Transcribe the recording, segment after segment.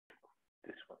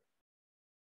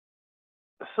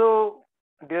So,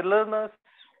 dear learners,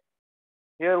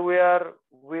 here we are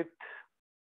with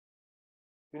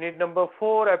unit number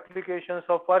 4, applications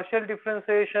of partial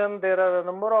differentiation. There are a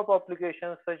number of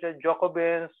applications such as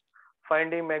Jacobians,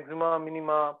 finding maxima,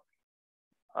 minima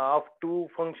of two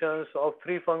functions, of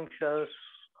three functions.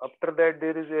 After that,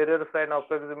 there is error sign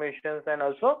approximations and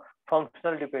also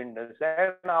functional dependence.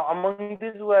 And among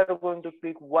these, we are going to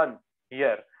pick one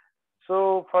here.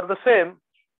 So for the same,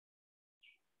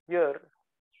 here,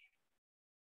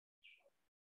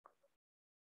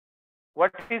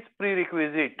 what is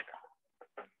prerequisite?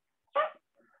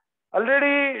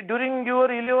 Already during your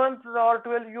 11th or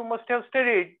 12th, you must have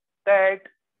studied that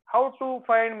how to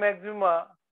find maxima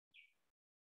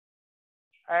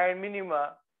and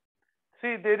minima.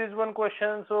 See, there is one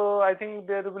question, so I think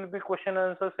there will be question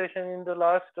answer session in the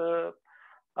last.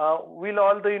 Will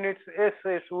all the units? Yes,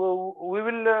 yes. We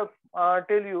will tell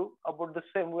you about the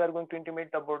same. We are going to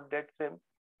intimate about that same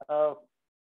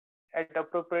at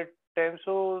appropriate time.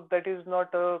 So that is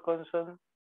not a concern.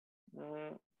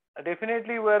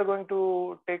 Definitely, we are going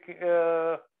to take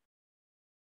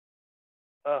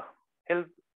help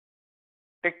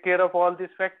take care of all these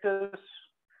factors.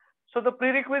 So the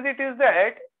prerequisite is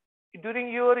that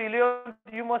during your 11th,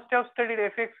 you must have studied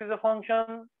fx is a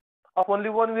function of only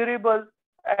one variable,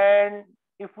 and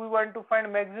if we want to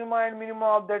find maxima and minima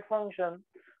of that function,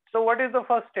 so what is the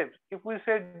first step? If we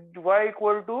say y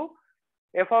equal to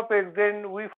f of x,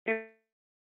 then we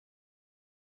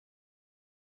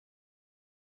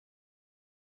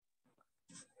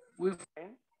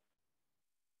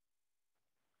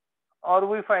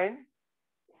find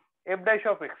f dash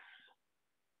of x.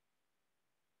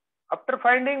 After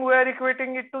finding, we are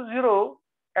equating it to 0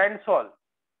 and solve.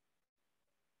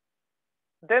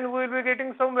 Then we will be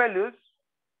getting some values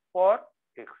for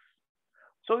x.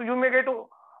 So you may get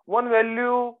one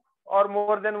value or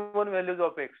more than one values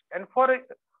of x. And for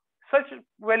such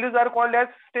values are called as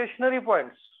stationary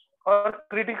points or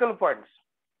critical points.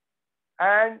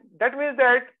 And that means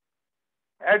that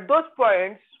at those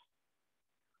points,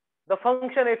 the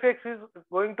function fx is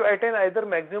going to attain either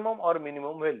maximum or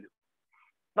minimum value.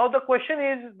 Now the question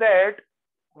is that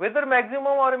whether maximum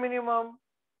or minimum,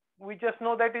 we just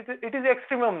know that it is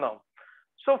extremum now.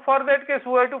 So for that case,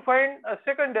 we have to find a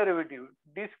second derivative,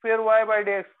 d square y by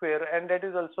dx square, and that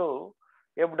is also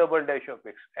f double dash of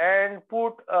x, and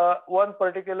put one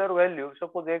particular value.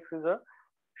 Suppose x is a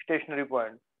stationary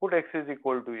point. Put x is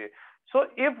equal to a. So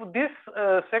if this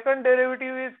second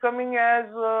derivative is coming as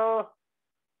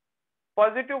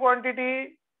positive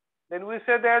quantity, then we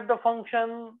say that the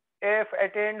function f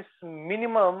attains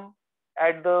minimum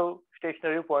at the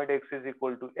stationary point x is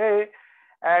equal to a.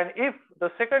 And if the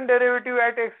second derivative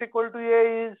at x equal to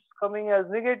a is coming as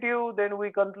negative, then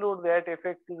we conclude that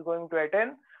fx is going to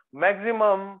attain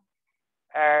maximum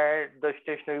at the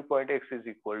stationary point x is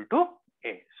equal to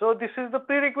a. So this is the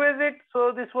prerequisite.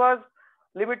 So this was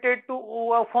limited to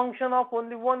a function of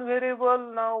only one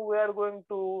variable. Now we are going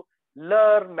to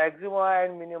learn maxima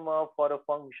and minima for a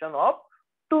function of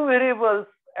two variables,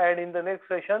 and in the next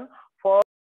session for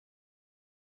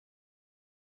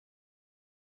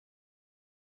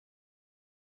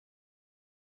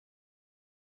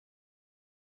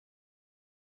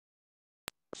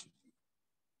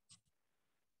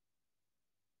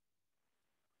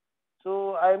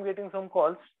so I am getting some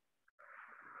calls.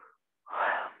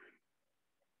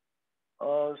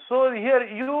 So here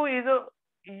u is a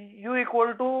u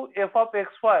equal to f of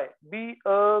xy be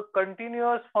a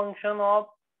continuous function of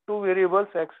two variables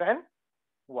x and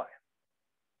y.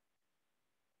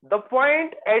 The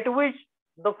point at which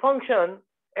the function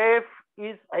f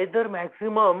is either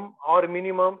maximum or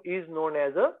minimum is known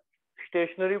as a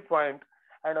stationary point,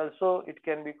 and also it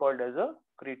can be called as a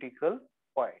critical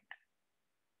point,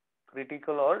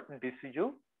 critical or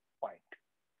decisive point.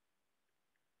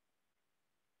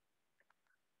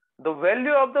 The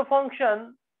value of the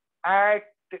function at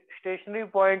stationary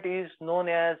point is known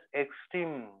as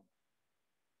extremum.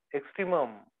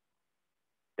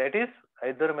 That is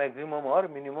either maximum or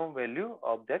minimum value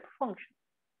of that function.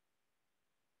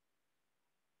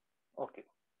 Okay.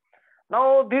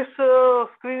 Now this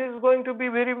screen is going to be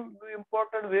very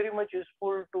important, very much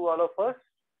useful to all of us.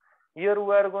 Here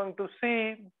we are going to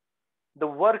see the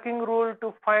working rule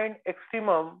to find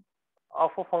extremum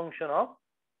of a function of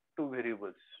two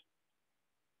variables.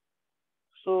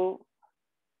 So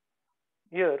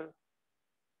here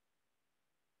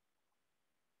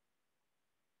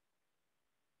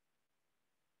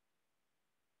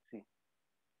see,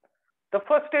 the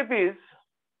first step is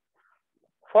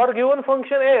for given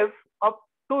function f of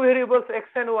two variables x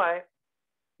and y,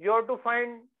 you have to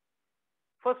find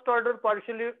first order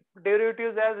partial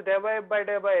derivatives as del by f by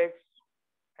del by x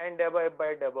and del by f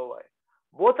by del by y.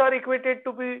 Both are equated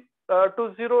to be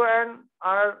to 0 and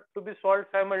are to be solved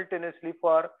simultaneously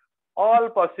for all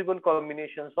possible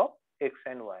combinations of x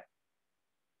and y.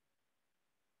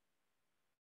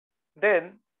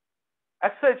 Then,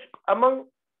 as such, among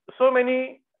so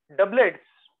many doublets,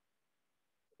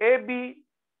 A, B,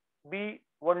 B,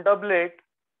 one doublet,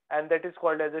 and that is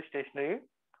called as a stationary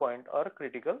point or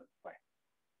critical point.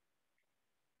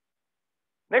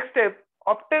 Next step,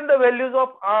 obtain the values of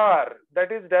R,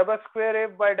 that is del by square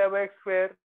f by del by x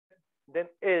square, then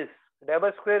S, del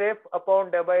by square f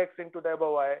upon del by x into del by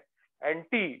y, and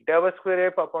T, del by square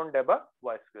f upon del by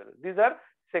y square. These are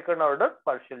second order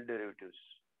partial derivatives.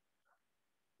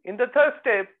 In the third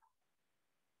step,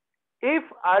 if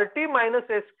RT minus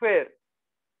S square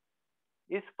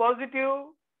is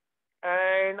positive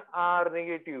and R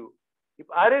negative, if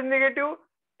R is negative,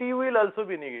 T will also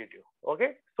be negative.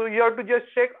 Okay, so you have to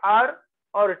just check R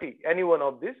or T, any one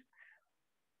of these.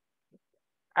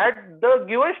 At the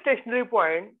given stationary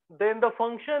point, then the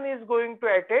function is going to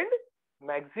attain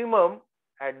maximum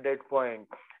at that point,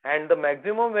 and the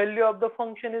maximum value of the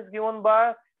function is given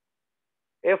by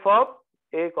f of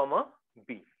a comma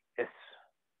b s.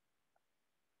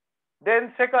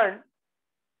 Then second,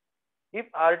 if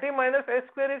RT minus S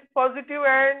square is positive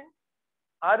and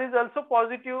R is also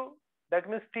positive, that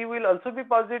means T will also be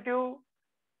positive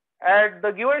at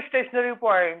the given stationary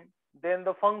point, then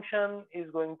the function is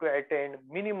going to attain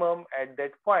minimum at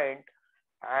that point,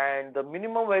 and the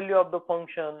minimum value of the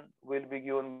function will be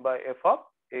given by f of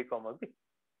a comma b.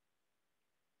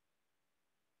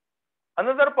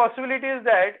 Another possibility is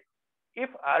that if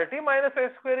RT minus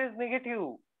S square is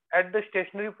negative at the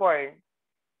stationary point,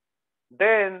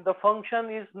 then the function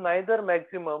is neither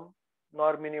maximum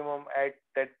nor minimum at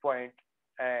that point,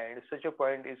 and such a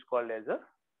point is called as a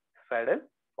saddle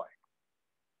point.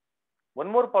 One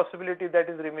more possibility that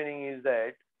is remaining is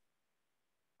that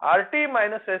RT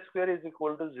minus S square is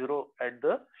equal to 0 at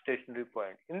the stationary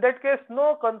point. In that case,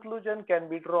 no conclusion can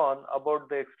be drawn about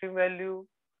the extreme value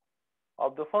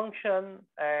of the function,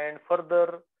 and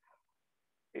further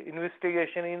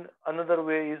investigation in another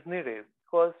way is needed,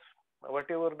 because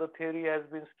whatever the theory has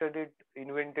been studied,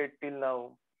 invented till now,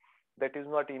 that is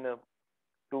not enough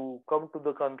to come to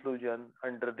the conclusion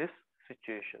under this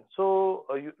situation. So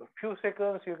a few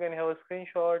seconds you can have a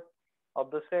screenshot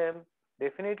of the same.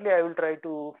 Definitely I will try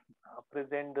to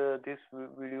present this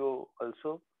video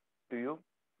also to you.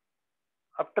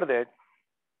 After that,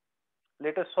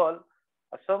 let us solve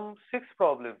some 6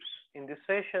 problems in this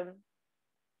session.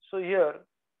 So here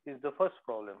is the first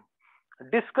problem.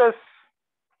 Discuss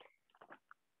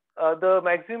the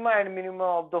maxima and minima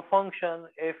of the function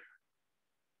f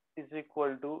is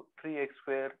equal to 3x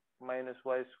square minus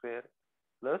y square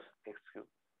plus x cube.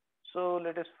 So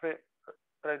let us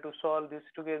try to solve this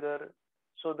together.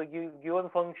 So the given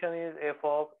function is f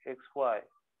of xy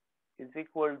is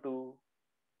equal to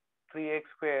 3x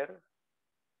square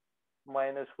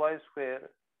minus y square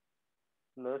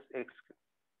plus x cube.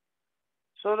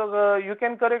 So you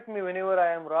can correct me whenever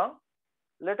I am wrong.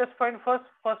 Let us find first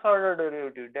order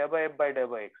derivative del by f by del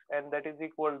by x, and that is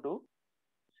equal to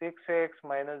 6x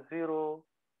minus 0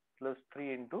 plus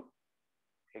 3 into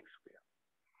x square.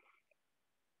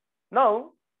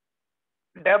 Now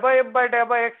del by f by del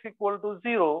by x equal to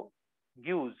 0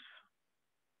 gives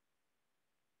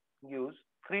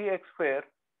 3x square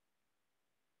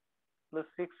plus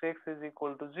 6x is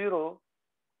equal to 0.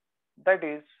 That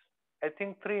is, I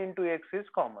think 3 into x is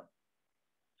common.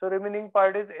 So remaining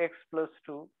part is x plus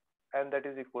 2, and that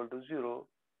is equal to 0,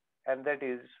 and that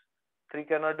is 3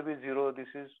 cannot be 0. This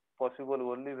is possible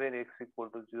only when x equal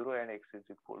to 0 and x is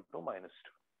equal to minus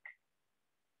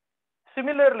 2.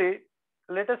 Similarly,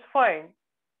 let us find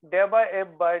del by f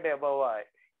by del by y.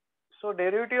 So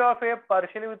derivative of f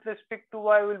partially with respect to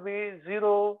y will be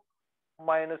 0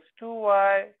 minus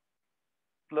 2y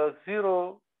plus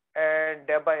 0, and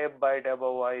del by f by del by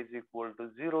y is equal to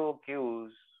 0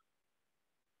 gives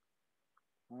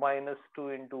minus 2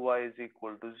 into y is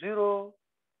equal to 0.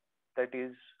 That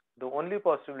is, the only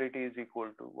possibility is equal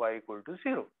to y equal to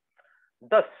 0.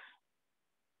 Thus,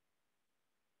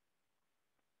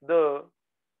 the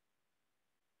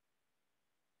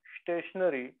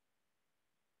stationary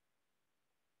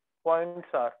points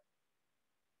are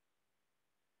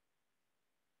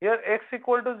here x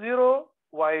equal to 0,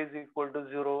 y is equal to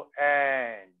 0,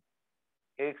 and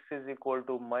x is equal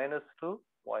to minus 2,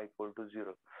 y equal to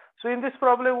 0. So in this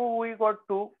problem, we got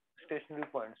 2 stationary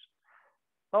points.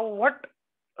 Now what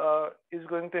is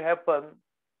going to happen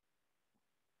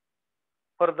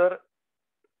further?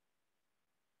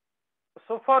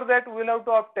 So for that we'll have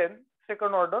to obtain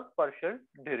second order partial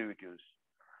derivatives.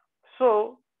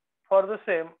 So for the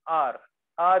same r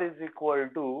is equal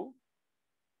to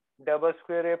del by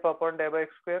square f upon del by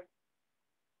x square.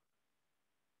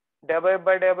 Del by f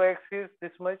by del by x is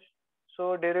this much.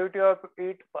 So derivative of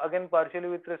it again partially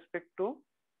with respect to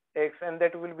x, and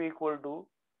that will be equal to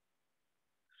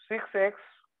 6x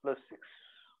plus 6.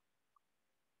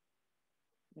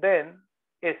 Then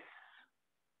s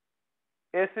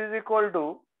is equal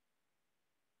to,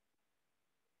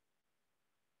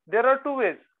 there are two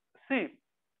ways. See,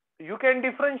 you can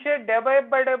differentiate del by f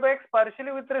by del by x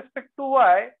partially with respect to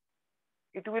y,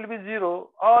 it will be 0,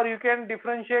 or you can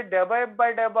differentiate del by f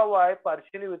by del by y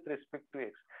partially with respect to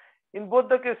x. In both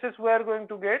the cases we are going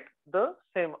to get the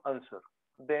same answer.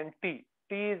 Then t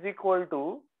is equal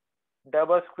to del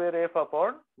by square f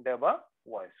upon del by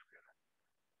y square.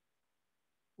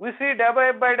 We see del by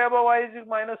f by del by y is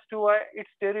minus 2y, its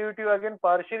derivative again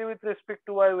partially with respect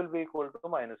to y will be equal to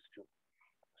minus 2.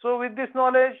 So with this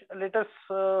knowledge, let us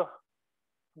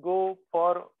go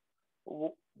for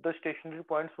the stationary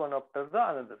points one after the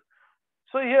another.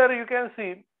 So here you can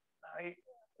see,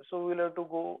 so we'll have to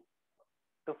go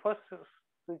the first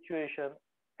situation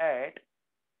at,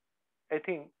 I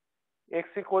think, x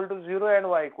equal to 0 and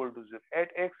y equal to 0. At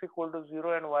x equal to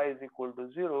 0 and y is equal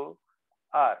to 0,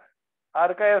 r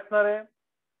काय असणार आहे?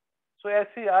 So as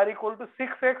see, r equal to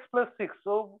 6x plus 6.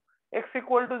 So x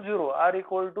equal to 0, r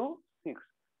equal to 6.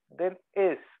 Then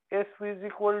s is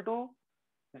equal to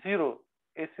 0,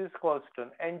 s is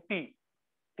constant, and t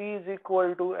is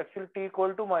equal to, actually t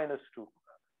equal to minus 2,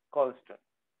 constant.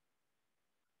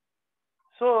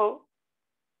 So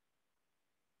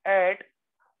at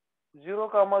 0,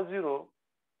 0,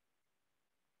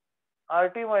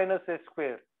 rt minus s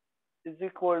square is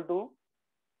equal to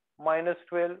minus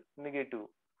 12 negative.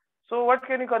 So what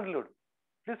can you conclude?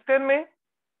 Please tell me.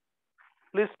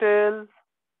 Please tell.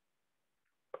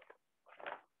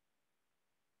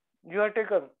 You have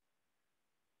taken.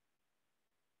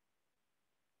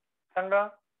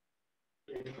 Sangha?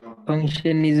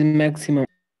 Function is maximum.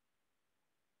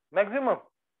 Maximum.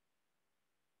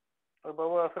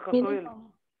 बाबा असं कसं होईल?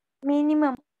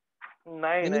 Minimum.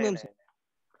 नाही.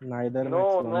 Neither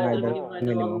No, maximum, no, neither no.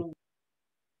 minimum.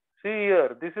 See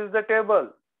here, this is the table.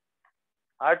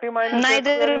 RT minus S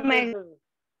square is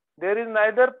there is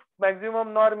neither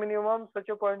maximum nor minimum. Such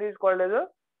a point is called as a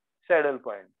saddle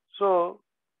point. So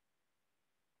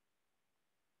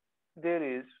there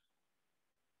is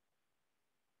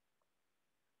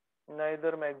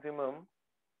neither maximum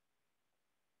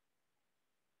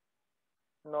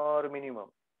nor minimum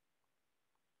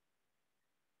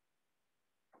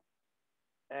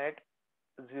at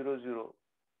 0, 0.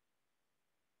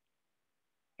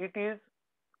 It is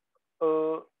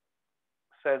a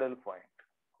saddle point.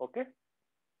 Okay.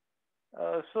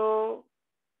 So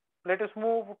let us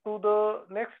move to the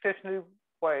next stationary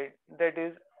point, that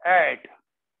is at.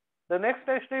 The next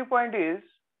stationary point is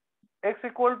x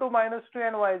equal to minus 2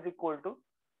 and y is equal to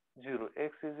 0.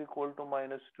 X is equal to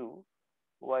minus 2,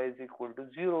 y is equal to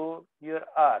 0. Here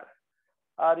r.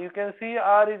 You can see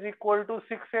r is equal to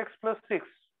 6x plus 6.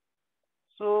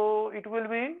 So it will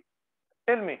be,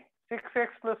 tell me, 6x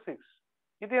plus 6.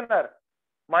 किती येणार?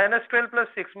 Minus 12 plus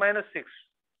 6, minus 6.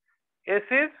 S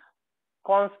is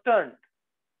constant.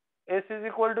 S is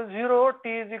equal to 0, t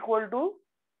is equal to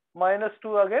minus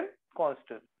 2, again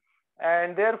constant.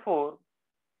 And therefore,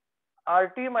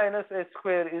 RT minus S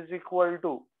square is equal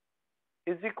to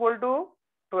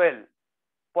 12,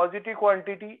 positive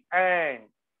quantity, and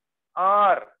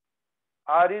R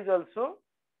is also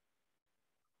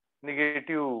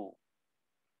negative.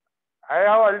 I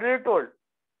have already told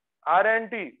R and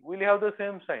T will have the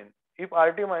same sign if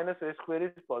RT minus S square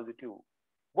is positive.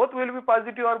 Both will be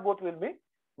positive or both will be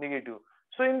negative.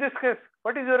 So in this case,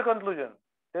 what is your conclusion?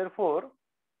 Therefore,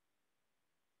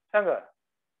 Sangha,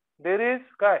 there is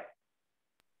काय?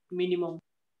 Minimum.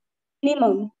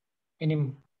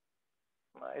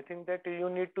 I think that you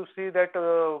need to see that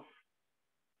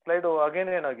slide again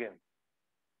and again.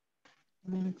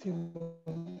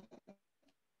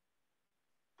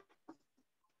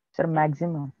 Sir,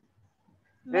 maximum.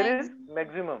 There is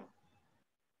maximum.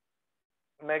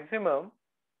 Maximum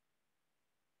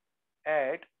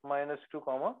at minus 2,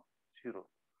 0.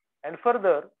 And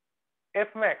further, f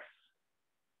max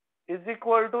is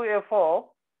equal to f of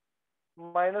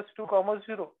minus 2,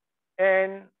 0.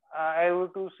 And I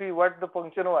have to see what the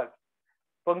function was.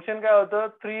 Function काय होतं?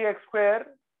 3x square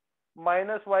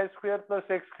minus y square plus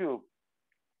x cube.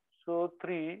 So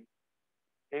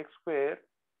 3x square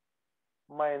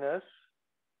minus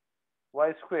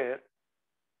y square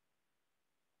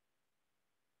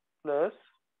plus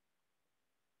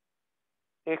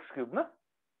x cube, na?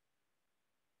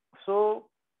 So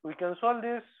we can solve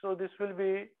this. So this will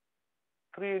be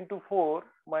 3 into 4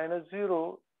 minus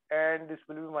 0, and this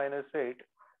will be minus 8.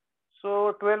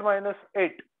 So 12 minus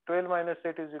 8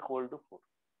 is equal to 4.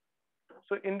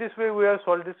 So in this way we have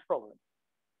solved this problem.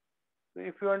 So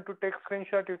if you want to take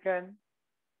screenshot, you can.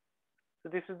 So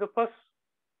this is the first.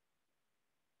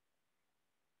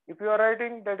 If you are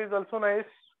writing, that is also nice.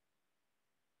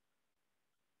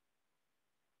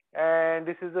 And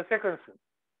this is the second step.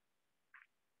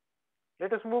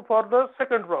 Let us move for the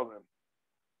second problem.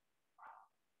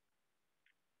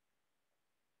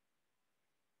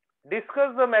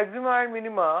 Discuss the maxima and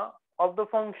minima of the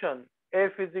function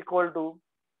f is equal to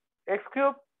x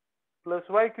cube plus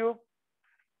y cube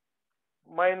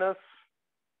minus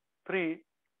 3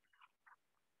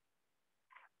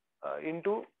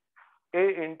 into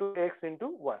a into x into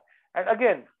y. And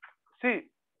again, see,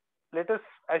 let us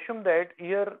assume that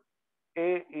here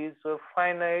a is a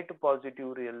finite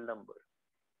positive real number.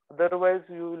 Otherwise,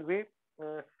 you will be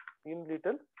in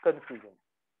little confusion.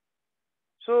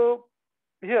 So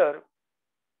here,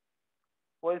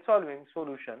 while solving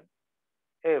solution,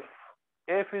 f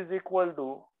is equal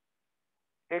to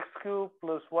x cube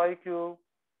plus y cube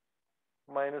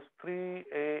minus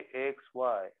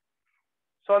 3axy.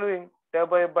 Solving del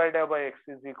by x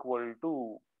is equal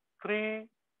to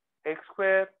 3x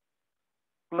square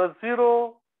plus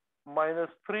 0 minus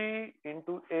 3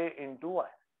 into a into y.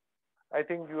 I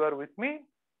think you are with me.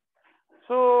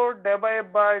 So del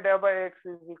by x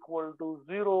is equal to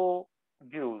 0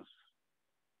 gives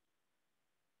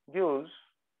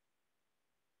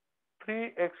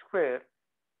 3x square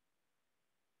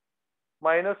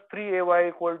minus 3ay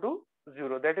equal to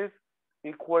 0. That is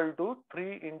equal to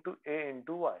 3 into a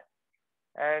into y.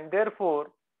 And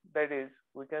therefore, that is,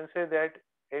 we can say that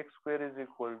x square is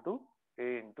equal to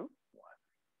a into y.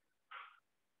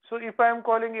 So if I am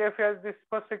calling f as this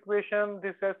first equation,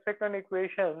 this as second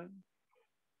equation,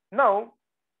 now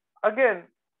again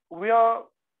we are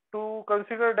to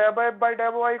consider del by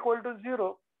y equal to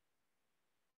 0.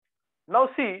 Now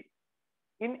see,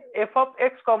 in f of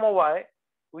x comma y,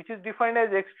 which is defined as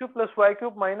x cube plus y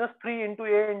cube minus 3 into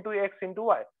a into x into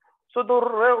y. So the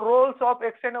roles of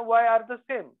x and y are the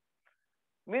same.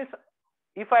 Means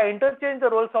if I interchange the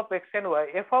roles of x and y,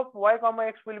 f of y comma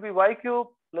x will be y cube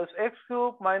plus x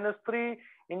cube minus 3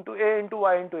 into a into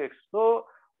y into x. So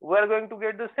we are going to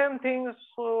get the same things.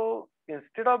 So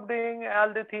instead of doing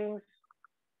all the things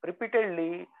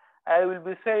repeatedly, I will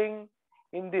be saying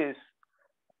in this,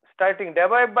 starting del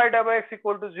by x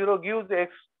equal to 0 gives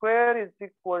x square is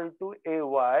equal to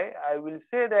ay. I will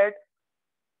say that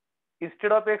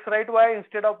instead of x write y,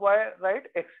 instead of y write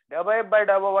x. Del by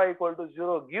y equal to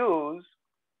 0 gives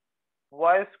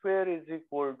y square is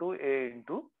equal to a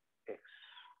into x.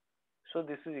 So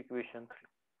this is equation 3.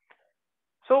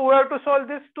 So we have to solve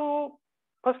this to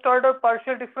first order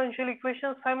partial differential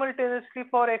equations simultaneously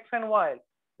for x and y.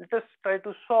 Let us try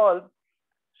to solve.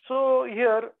 So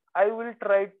here I will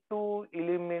try to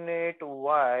eliminate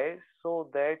y so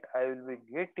that I will be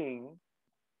getting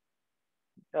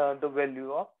the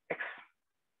value of x.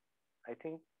 I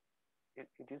think it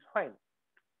is fine.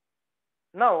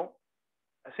 Now,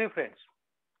 see friends,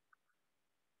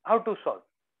 how to solve?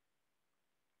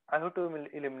 I have to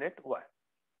eliminate y.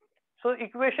 So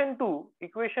equation 2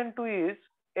 is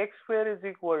x square is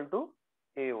equal to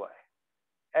ay,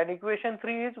 and equation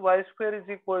 3 is y square is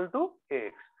equal to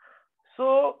ax.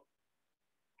 So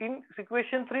in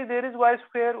equation 3 there is y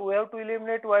square, we have to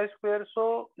eliminate y square.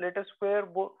 So let us square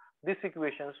both this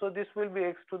equation. So this will be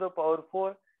x to the power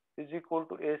 4 is equal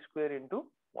to a square into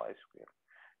y square.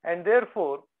 And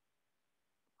therefore,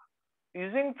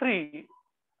 using 3,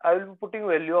 I will be putting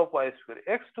value of y square.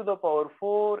 X to the power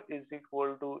 4 is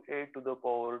equal to a to the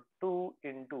power 2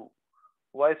 into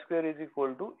y square is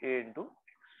equal to a into x.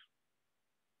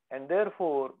 And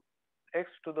therefore, x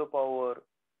to the power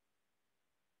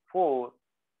 4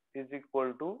 is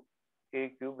equal to a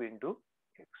cube into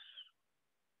x.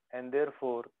 And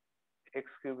therefore, x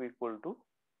cube equal to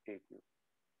a cube.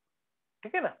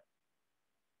 ठीक है ना?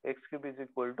 X cube is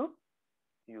equal to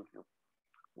u cube.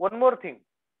 One more thing.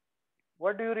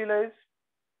 What do you realize?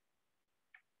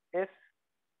 Yes.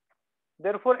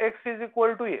 Therefore, x is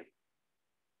equal to a.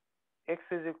 X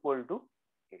is equal to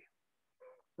a.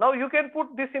 Now you can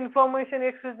put this information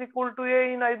x is equal to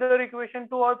a in either equation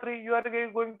 2 or 3. You are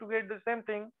going to get the same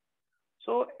thing.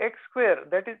 So x square,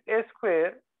 that is a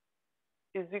square,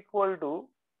 is equal to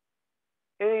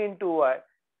a into y,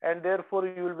 and therefore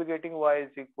you will be getting y is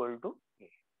equal to a.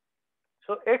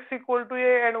 So x equal to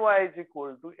a and y is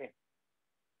equal to a.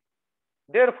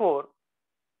 Therefore,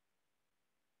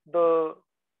 the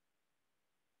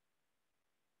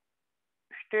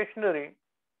stationary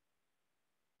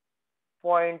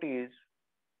point is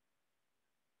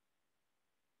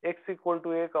x equal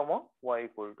to a comma y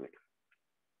equal to a.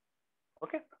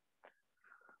 Okay.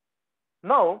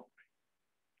 Now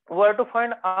we have to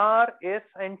find r, s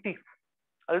and t.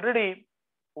 Already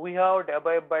we have del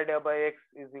by x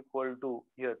is equal to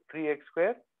here 3x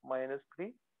square minus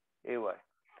 3ay.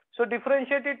 So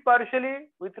differentiate it partially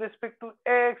with respect to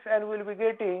x and we'll be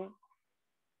getting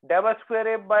del square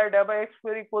f by x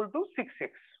square equal to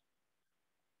 6x.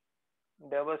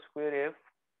 Del square f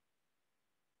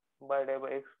by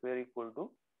x square equal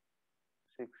to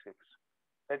 6x.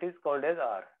 That is called as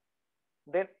r.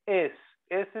 Then s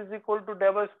is equal to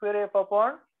del square f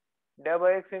upon del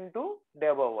x into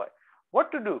del y.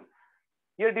 What to do?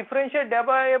 Here differentiate del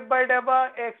f by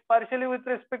x partially with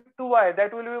respect to y.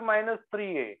 That will be minus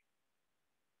 3a.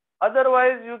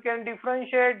 Otherwise, you can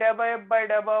differentiate del f by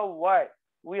y.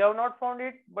 We have not found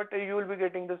it, but you will be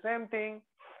getting the same thing.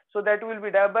 So that will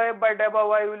be del f by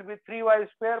y will be 3y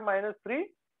square minus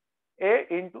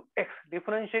 3a into x.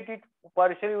 Differentiate it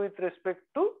partially with respect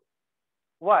to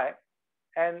y,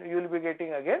 and you will be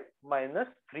getting again minus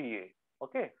 3a.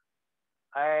 Okay.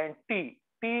 And t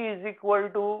is equal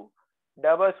to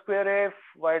del square f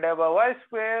by y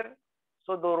square.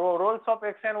 So the roles of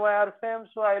x and y are same.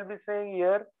 So I will be saying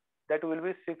here that will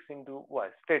be 6 into y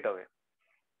straight away.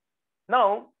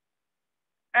 Now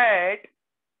at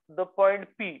the point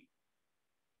P,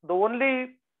 the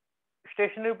only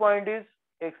stationary point is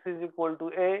x is equal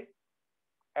to a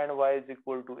and y is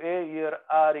equal to a. Here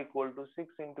r equal to 6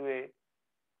 into a,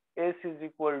 s is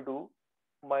equal to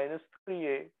minus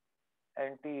 3a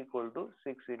and t equal to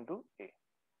 6 into a.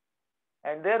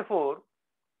 And therefore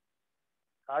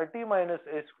rt minus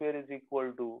a square is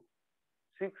equal to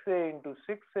 6a into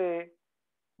 6a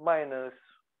minus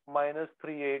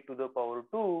 3a to the power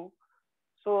 2.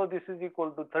 So this is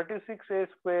equal to 36a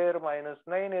square minus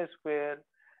 9a square,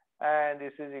 and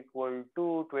this is equal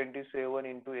to 27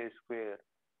 into a square.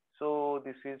 So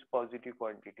this is positive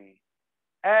quantity.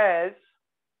 As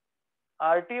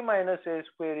rt minus a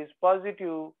square is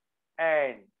positive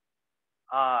and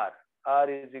r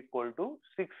is equal to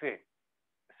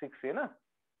 6a, na?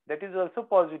 That is also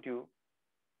positive.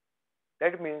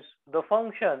 That means the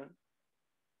function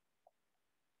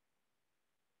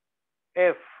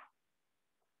f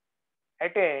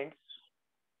attains,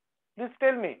 please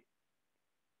tell me.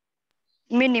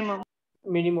 Minimum.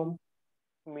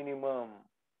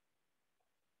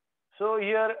 So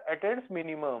here attains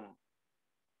minimum.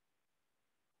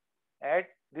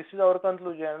 This is our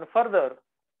conclusion. And further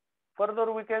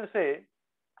we can say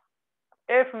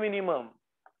f minimum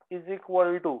is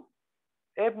equal to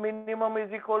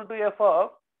f of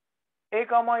a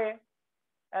comma a,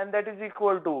 and that is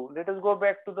equal to, let us go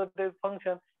back to the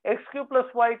function x cube plus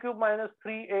y cube minus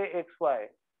 3axy.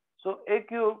 So a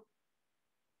cube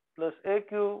plus a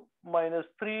cube minus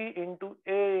 3 into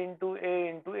a into a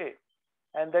into a,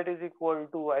 and that is equal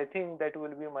to, I think that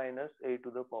will be minus a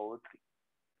to the power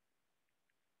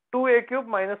 3. 2a cube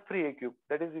minus 3a cube,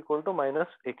 that is equal to minus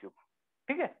a cube.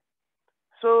 Okay.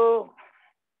 So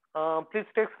please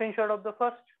take screenshot of the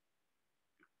first.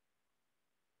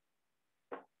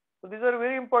 So these are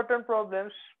very important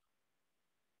problems.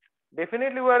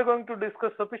 Definitely we are going to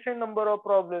discuss sufficient number of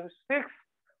problems, 6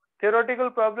 theoretical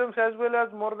problems as well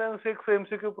as more than 6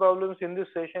 MCQ problems in this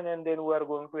session, and then we are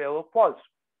going to have a pause.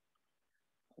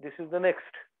 This is the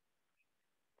next.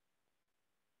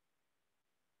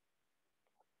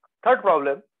 Third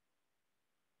problem.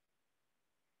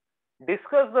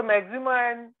 Discuss the maxima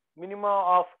and minima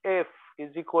of f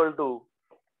is equal to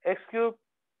x cube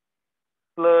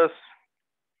plus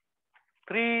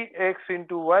 3x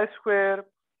into y square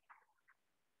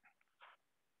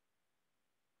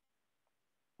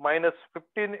minus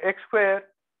 15x square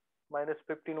minus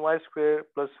 15y square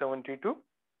plus 72x.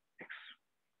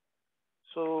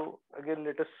 So again,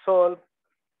 let us solve.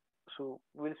 So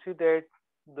we'll see that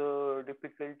the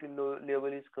difficulty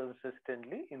level is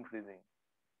consistently increasing.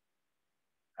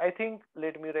 I think,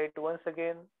 let me write once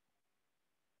again,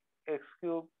 x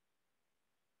cube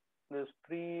plus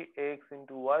 3x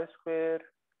into y square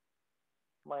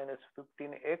minus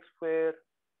 15x square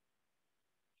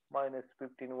minus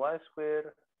 15y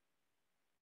square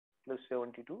plus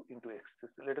 72 into x.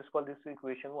 Let us call this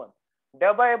equation 1.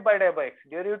 Del by f by del by x.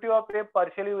 Derivative of f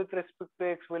partially with respect to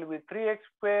x will be 3x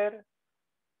square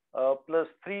plus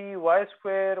 3y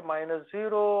square minus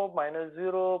 0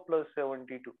 plus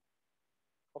 72.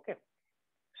 Okay.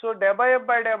 So del by f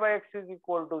by del by x is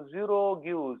equal to 0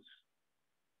 gives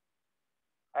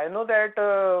I know that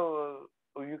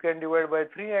you can divide by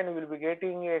 3 and you will be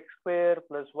getting x square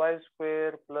plus y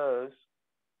square plus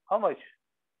how much?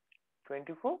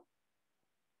 24,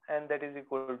 and that is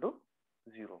equal to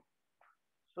 0.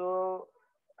 So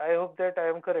I hope that I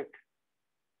am correct.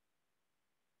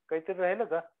 काहीतरी राहिलं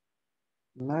का?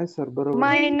 नाही sir बरोबर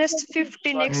आहे.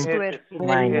 -15 x square.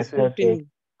 Minus 15.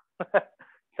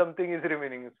 Something is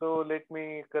remaining. So let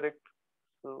me correct.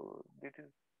 So this is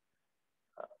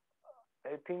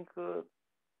I think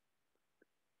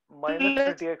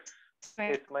minus 30x.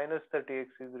 Yes, minus 30x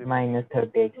is remaining. Minus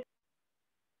 30x.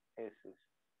 Yes, yes.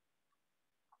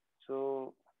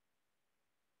 So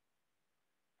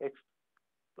x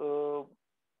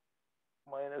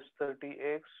minus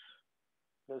 30x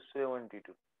plus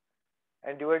 72,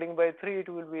 and dividing by 3 it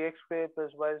will be x square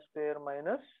plus y square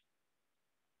minus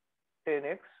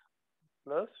 10x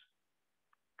plus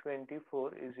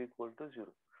 24 is equal to 0.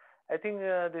 I think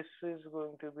this is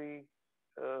going to be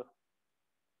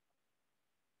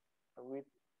with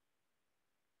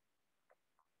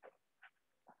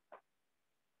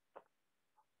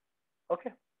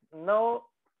okay. Now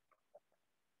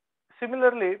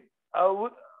similarly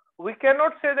we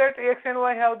cannot say that x and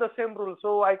y have the same rule,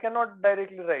 so I cannot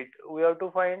directly write. We have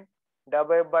to find del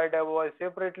by f by del by y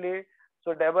separately.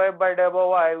 So del by f by del by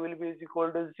y will be is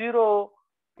equal to 0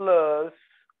 plus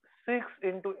 6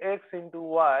 into x into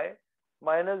y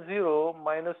minus 0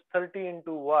 minus 30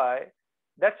 into y.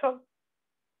 That's all.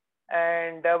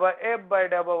 And del by f by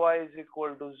del by y is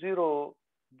equal to 0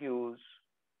 gives.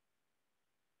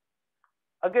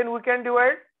 Again, we can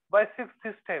divide by 6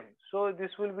 this time. So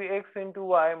this will be x into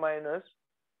y minus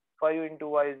 5 into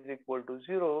y is equal to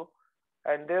 0,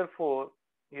 and therefore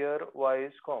here y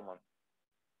is common.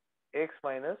 X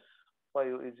minus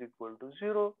 5 is equal to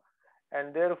 0,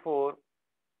 and therefore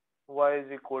y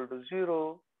is equal to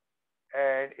 0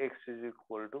 and x is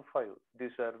equal to 5.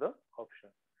 These are the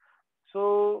options.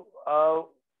 So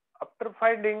after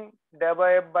finding del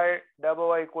by f by del by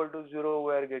y equal to 0,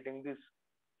 we are getting these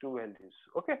two values.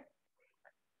 Okay.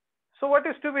 So what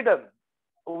is to be done?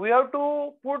 We have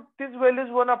to put these values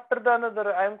one after the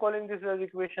another. I am calling this as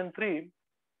equation 3.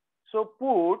 So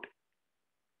put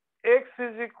x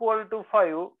is equal to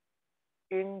 5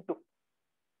 into.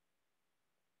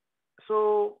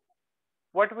 So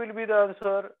what will be the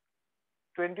answer?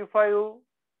 25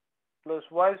 plus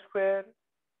y square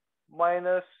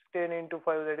minus 10 into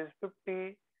 5, that is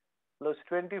 50, plus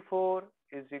 24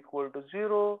 is equal to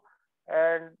 0,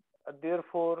 and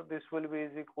therefore this will be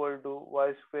is equal to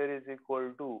y square is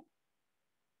equal to,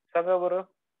 सांगा बरं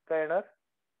काय येणार?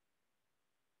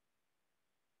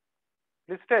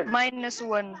 Please tell.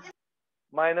 -1.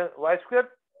 Minus y square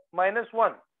minus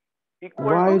 1 equal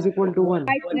Y to is equal to 1.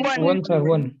 1, sir,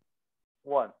 1.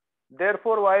 1.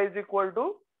 Therefore y is equal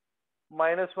to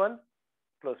minus 1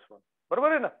 plus 1.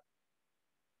 बरोबर आहे ना?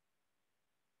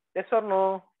 Yes or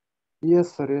no?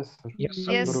 Yes sir, yes sir. Yes,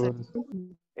 sir. Yes, sir. बरोबर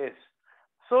आहे. Yes.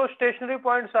 So stationary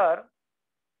points are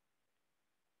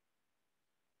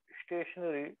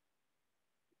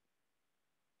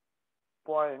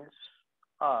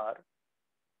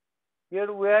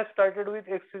here we have started with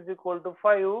x is equal to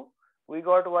 5, we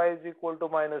got y is equal to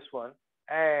minus 1,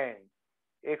 and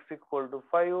x equal to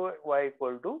 5, y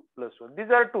equal to plus 1.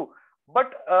 These are two,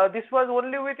 but this was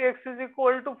only with x is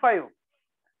equal to 5.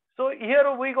 So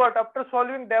here we got, after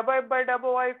solving del by f by del by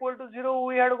y equal to 0,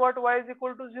 we had got y is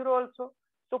equal to 0 also.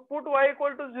 So put y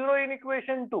equal to 0 in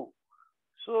equation 2.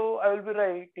 So I will be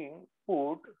writing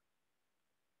put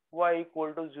y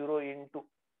equal to 0 in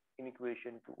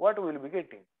equation 2. What we will be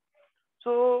getting?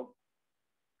 So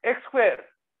x square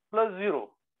plus 0.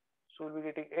 So we will be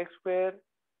getting x square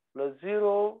plus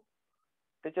 0.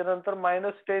 त्याच्यानंतर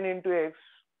minus 10 into x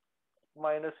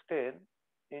minus 10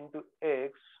 into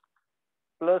x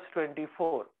plus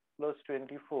 24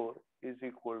 is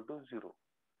equal to 0.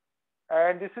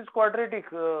 And this is quadratic,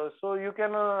 so you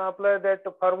can apply that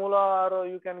formula, or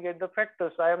you can get the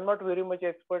factors. I am not very much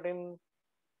expert in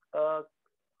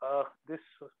this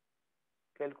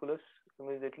calculus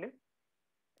immediately.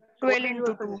 12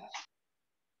 into 2.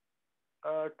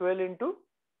 12 into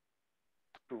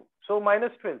 2. So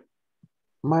minus 12.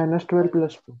 Minus 12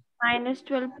 plus 2.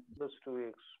 -12. Plus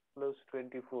 2x plus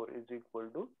 24 is equal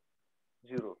to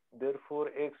 0.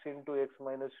 Therefore x into x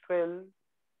minus 12.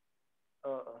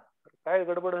 काय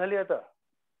गडबड झाली आता?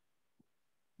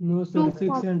 No sir,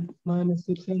 6 and minus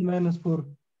 4.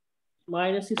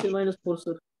 Minus 6 and minus 4,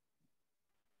 sir.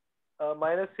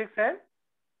 Minus 6 and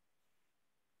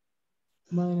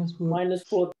Minus 4. Minus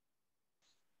 4.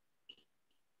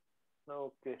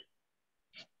 okay.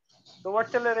 So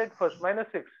what shall I write first? Minus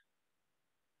 6.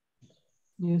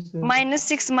 Yes, sir. minus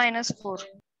 6 minus 4.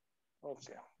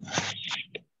 Okay.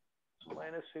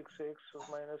 Minus 6x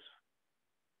minus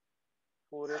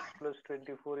 4x plus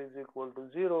 24 is equal to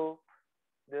 0.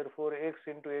 Therefore, x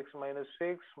into x minus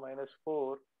 6 minus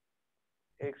 4,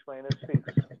 x minus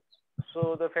 6.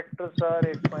 So the factors are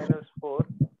x minus 4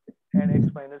 and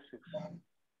x minus 6.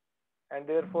 And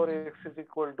therefore, x is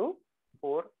equal to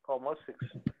 4, comma 6.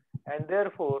 And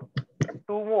therefore,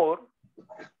 two more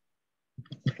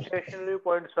stationary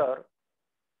points are,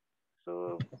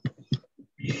 so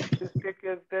please take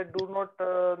care that do not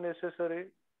necessarily,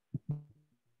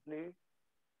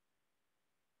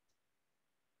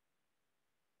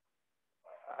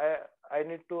 I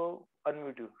need to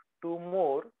unmute you. Two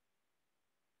more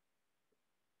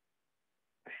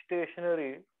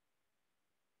stationary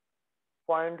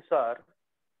points are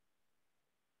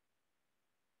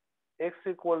x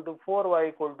equal to 4, y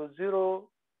equal to 0,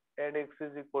 and x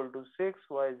is equal to 6,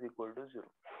 y is equal to 0.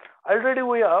 Already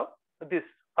we have this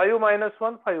 5 minus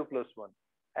 1, 5 plus 1,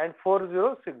 and 4,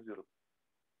 0, 6, 0.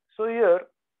 So here,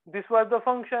 this was the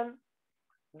function.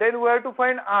 Then we have to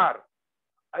find r,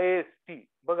 IST.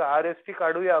 बघा RST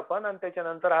काढूया आपण आणि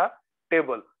त्याच्यानंतर हा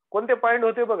table. कोणते point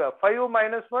होते बघा 5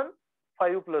 minus 1,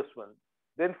 5 plus 1,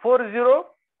 then 4, 0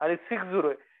 आणि 6,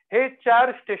 0. हे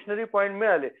चार स्टेशनरी पॉइंट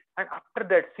मिळाले. And after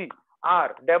that, see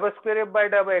r dabba square f by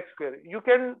dabba x square. You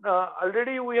can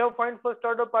already we have find first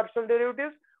order partial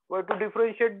derivatives. We have to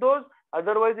differentiate those.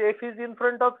 Otherwise, f is in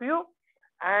front of you,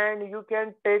 and you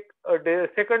can take a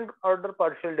second order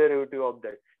partial derivative of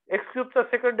that. X cube चा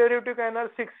second derivative काय येणार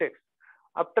 6x.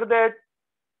 After that,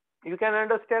 you can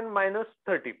understand minus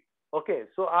 30. Okay,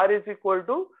 so r is equal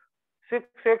to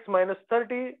 6x minus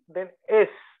 30. Then s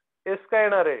काय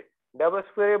येणार आहे dabba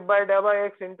square f by dabba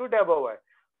x into dabba y.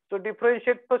 So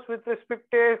differentiate first with respect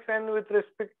to x and with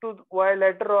respect to y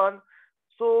later on.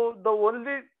 So the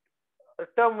only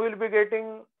term we'll be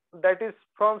getting, that is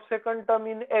from second term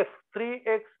in f,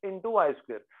 3x into y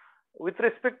square. With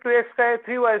respect to x,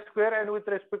 3y square, and with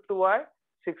respect to y,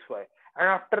 6y. And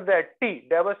after that, t,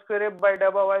 dabba square f by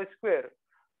dabba y square.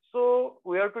 So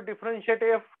we have to differentiate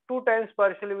f 2 times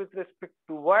partially with respect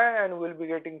to y, and we'll be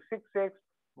getting 6x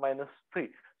minus 3.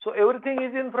 So everything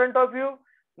is in front of you.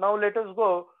 Now let us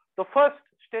go. The first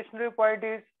stationary point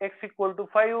is x equal to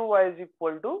 5, y is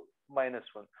equal to minus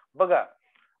 1. Baga.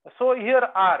 So here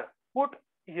r, put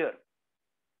here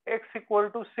x equal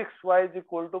to 6, y is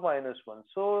equal to minus 1.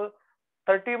 So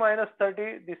 30 minus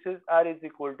 30, this is r is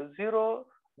equal to 0.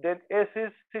 Then s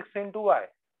is 6 into y.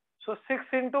 So 6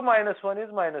 into minus 1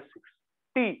 is minus 6.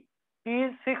 T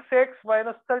is 6x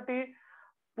minus 30.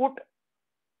 Put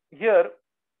here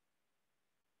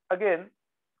again,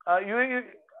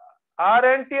 r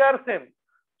and t are same.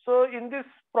 So in this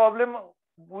problem,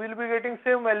 we'll be getting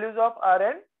same values of r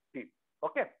and t.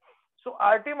 Okay. So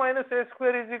rt minus a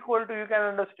square is equal to, you can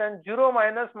understand, 0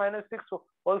 minus minus 6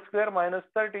 whole square minus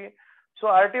 30. So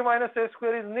rt minus a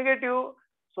square is negative.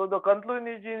 So the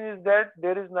conclusion is that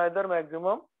there is neither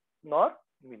maximum nor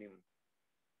minimum.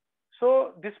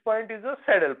 So this point is a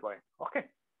saddle point. Okay.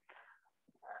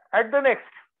 At the next,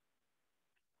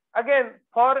 again,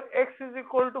 for x is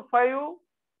equal to 5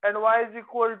 and y is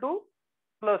equal to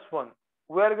plus 1,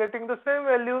 we are getting the same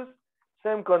values,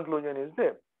 same conclusion is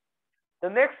there. The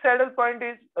next saddle point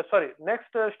is, next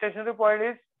stationary point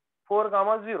is 4,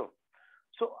 0.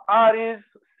 So r is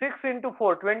 6 into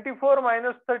 4. 24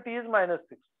 minus 30 is minus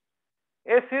 6.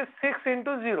 S is 6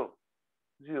 into 0.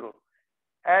 0.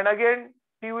 And again,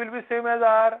 t will be same as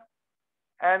r.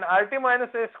 And rt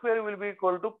minus a square will be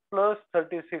equal to plus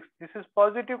 36. This is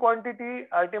positive quantity,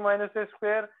 rt minus a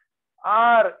square.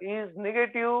 R is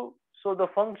negative, so the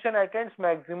function attains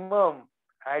maximum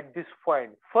at this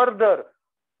point. Further,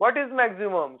 what is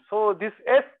maximum? So this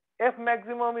f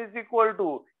maximum is equal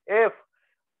to f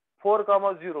 4,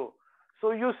 0.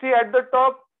 So you see at the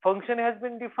top, function has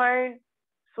been defined.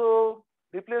 So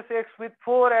replace x with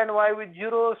 4 and y with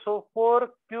 0. So 4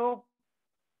 cube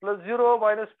plus 0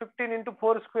 minus 15 into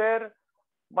 4 square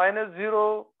minus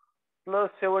 0 plus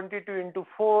 72 into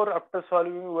 4. After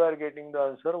solving, we are getting the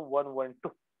answer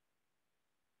 112.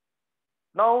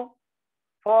 Now,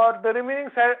 for the remaining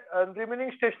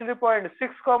stationary point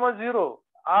 6, 0,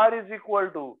 r is equal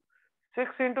to 6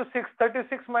 into 6,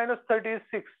 36 minus 30 is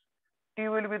 6. T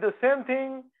will be the same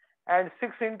thing, and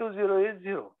 6 into 0 is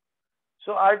 0.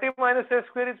 So rt minus a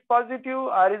square is positive,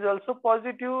 r is also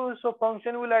positive. So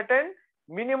function will attain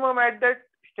minimum at that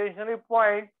stationary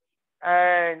point,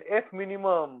 and f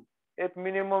minimum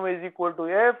is equal to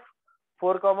f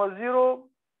 4, 0,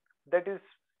 that is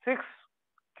 6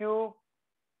 cube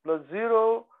plus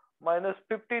 0 minus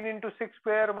 15 into 6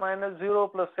 square minus 0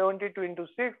 plus 72 into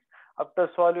 6. after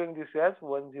solving this as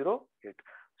 108.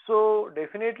 So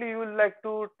definitely you will like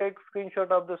to take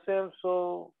screenshot of the same.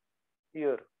 So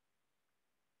here,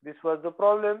 this was the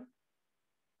problem.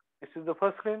 This is the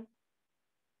first screen.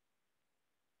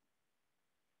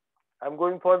 I'm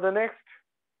going for the next.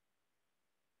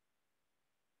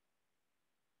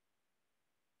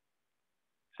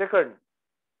 Second.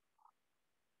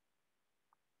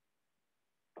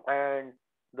 And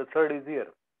the third is here.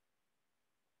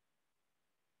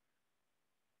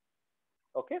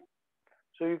 Okay.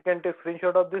 So you can take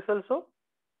screenshot of this also.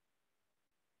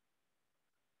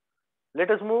 Let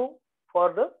us move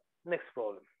for the next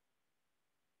problem.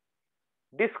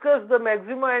 Discuss the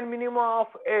maxima and minima of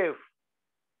f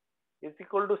is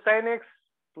equal to sin x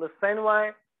plus sin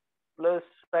y plus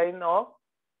sin of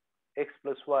x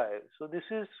plus y. So this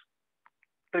is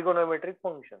trigonometric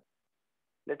function.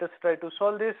 Let us try to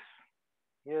solve this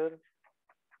here.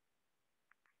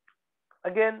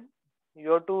 Again,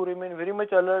 you have to remain very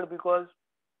much alert because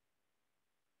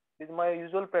it's my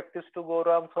usual practice to go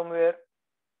wrong somewhere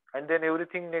and then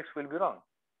everything next will be wrong.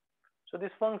 So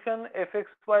this function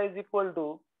fxy is equal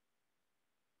to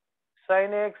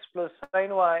sin x plus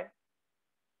sin y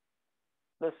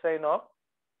plus sin of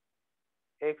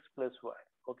x plus y.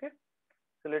 Okay.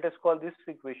 So let us call this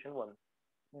equation 1.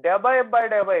 Del by f by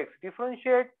del by x,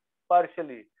 differentiate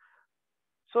partially.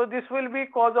 So this will be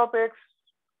cos of x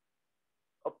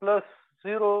plus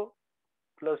 0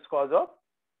 plus cos of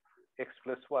x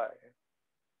plus y.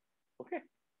 Okay.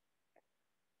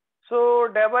 So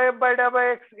del by f by del by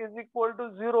x is equal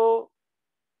to 0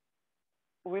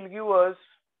 will give us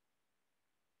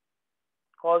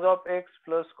cos of x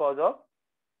plus cos of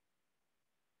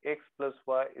x plus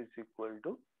y is equal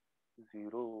to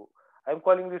 0. I am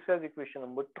calling this as equation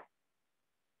number 2.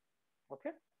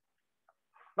 Okay.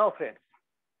 Now friends,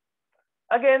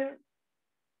 again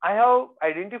I have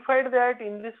identified that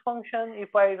in this function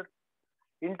if I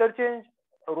interchange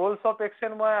roles of x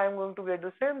and y, I am going to get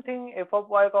the same thing. F of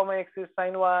y comma x is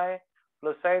sin y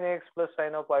plus sin x plus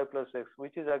sin of y plus x,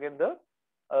 which is again the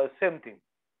same thing.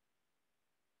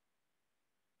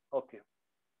 Okay.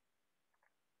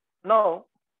 Now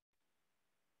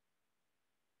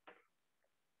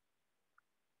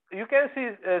you can see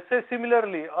say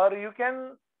similarly, or you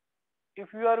can, if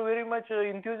you are very much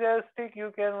enthusiastic,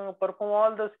 you can perform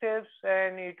all the steps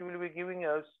and it will be giving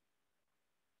us.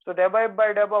 So del by f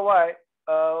by del by y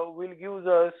will give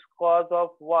us cos of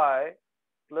y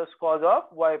plus cos of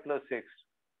y plus x,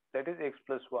 that is x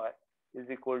plus y is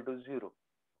equal to 0.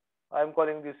 I am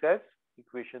calling this as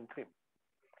equation 3.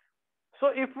 So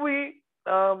if we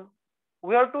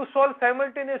have to solve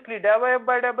simultaneously del by f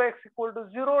by del by x equal to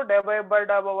 0, del by f by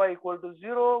del by y equal to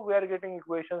 0, we are getting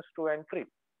equations 2 and 3.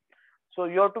 So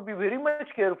you have to be very much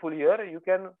careful here. You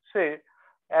can say,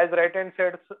 as right hand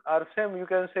sides are same, you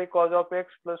can say cos of x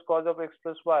plus cos of x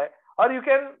plus y, or you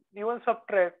can even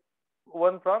subtract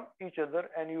one from each other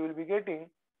and you will be getting.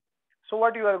 So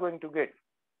what you are going to get?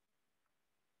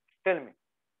 Tell me.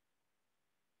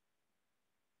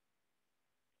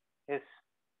 Yes.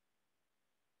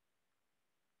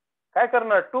 काय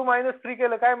करणार? 2 minus 3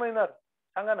 केलं काय मिळणार?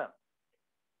 सांगा ना.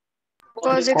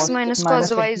 Cos x minus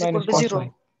cos y is equal to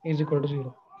 0. Is equal to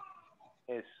 0.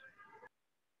 Yes.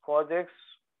 Cos x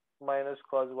minus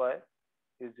cos y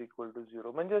is equal to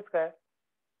 0. म्हणजेच काय?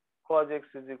 Cos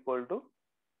x is equal to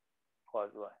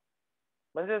cos y.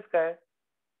 म्हणजेच काय?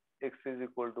 X is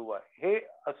equal to y. हे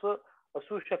असं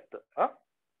असू शकतं. हा?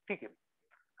 ठीक आहे.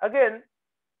 Again,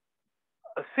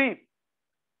 see,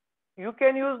 you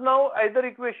can use now either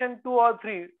equation 2 or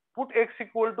 3, put x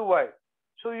equal to y.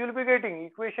 So you will be getting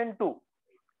equation 2,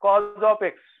 cos of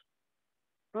x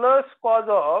plus cos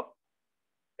of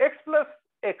x plus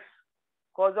x,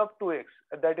 cos of 2x,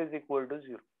 that is equal to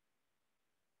 0.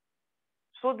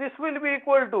 So this will be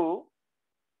equal to,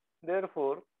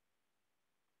 therefore,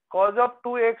 cos of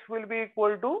 2x will be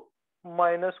equal to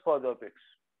minus cos of x.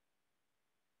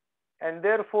 And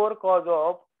therefore, cos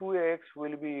of 2x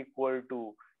will be equal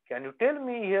to, can you tell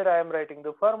me, here I am writing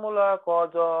the formula,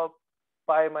 cos of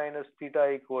pi minus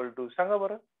theta equal to, sanga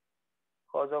bara,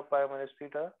 cos of pi minus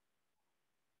theta.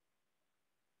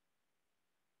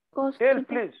 Cos Tell theta.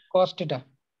 please. Cos theta.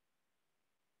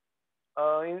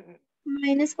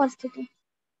 Minus cos theta.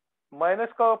 Minus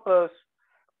cos plus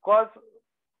cos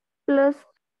Plus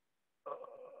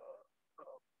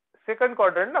second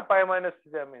quadrant, na, pi minus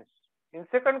theta means. In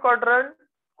second quadrant,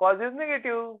 cos is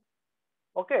negative.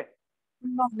 Okay.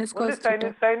 minus Only cos sin theta.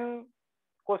 is sin,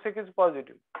 cosec is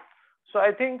positive. So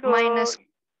I think Minus.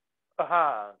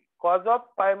 Cos of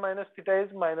pi minus theta is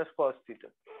minus cos theta.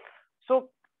 So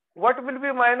what will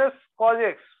be minus cos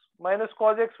x? minus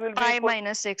cos x will be pi equal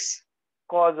minus x.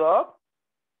 cos of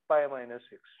pi minus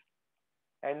x.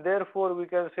 And therefore, we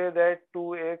can say that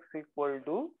 2x equal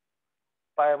to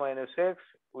pi minus x.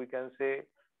 We can say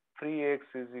 3x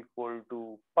is equal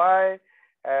to pi,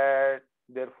 and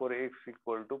therefore x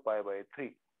equal to pi by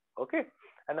 3. Okay.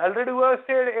 And already we have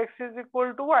said x is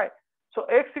equal to y. So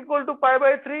x equal to pi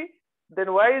by 3,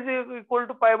 then y is equal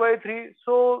to pi by 3.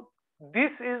 So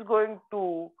this is going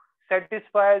to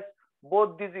satisfy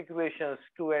both these equations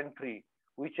 2 and 3,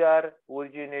 which are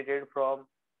originated from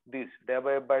this del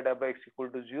by x equal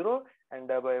to 0 and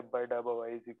del by y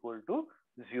is equal to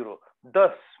 0.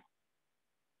 Thus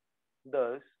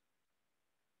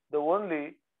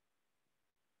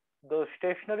the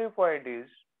stationary point is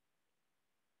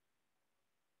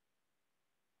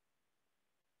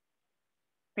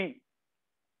P,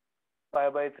 pi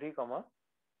by 3 comma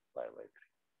pi by 3.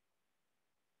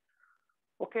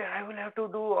 Okay, I will have to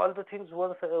do all the things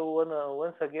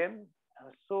once again.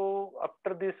 So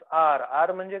after this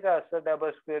r म्हणजे काय असतं del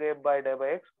by square f by del by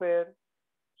x square.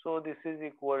 So this is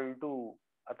equal to,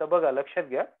 आता बघा लक्षात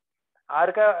घ्या,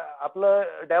 r का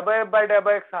आपलं del by f by del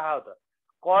by x हा होता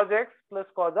cos x plus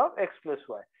cos of x plus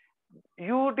y.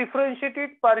 You differentiate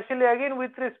it partially again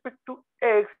with respect to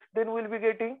x, then we'll be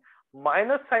getting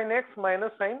minus sin x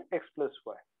minus sin x plus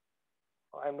y.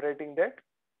 I'm writing that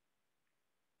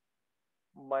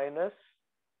minus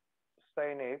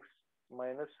sin x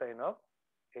minus sin of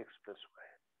x plus y.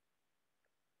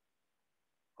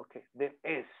 Okay, then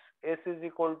s is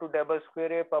equal to del by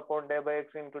square f upon del by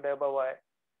x into del by y.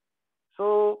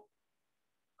 So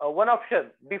one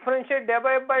option, differentiate del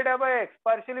by f by del by x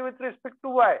partially with respect to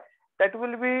y. That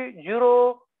will be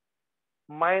 0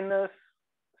 minus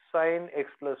sin x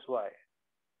plus y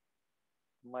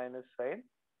minus sin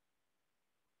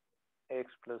x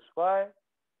plus y,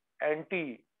 and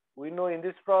t. We know in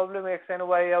this problem x and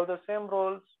y have the same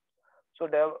roles. So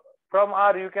from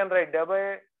r you can write del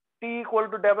by t equal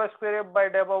to del by square f by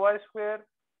del by y square.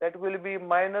 That will be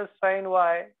minus sin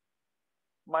y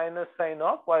minus sin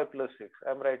of y plus x.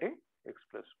 I am writing x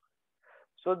plus y.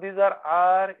 So these are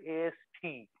r, s,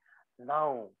 t.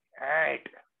 Now at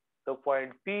the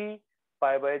point P,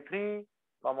 pi by 3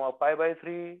 comma pi by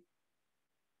 3,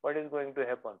 what is going to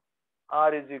happen?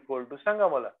 R is equal to सांगा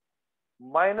मला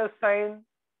minus sin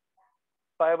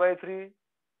pi by 3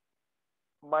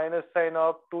 minus sin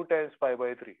of 2 times pi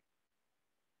by 3.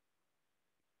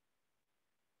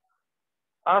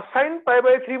 Sin pi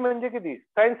by 3 म्हणजे किती?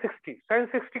 Sin 60. Sin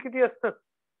 60 किती असतं?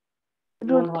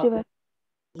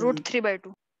 Root 3 by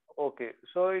 2. Okay,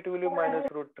 so it will be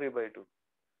minus root 3 by 2.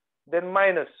 Then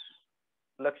minus,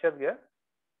 लक्षात घ्या,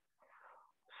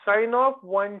 sin of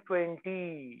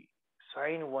 120,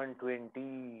 sin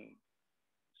 120.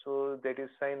 So that is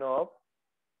sin of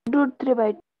root 3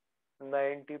 by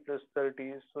 90 plus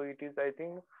 30. So it is, I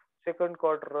think, second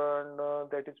quadrant,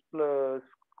 that is plus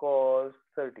cos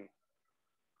 30.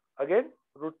 Again,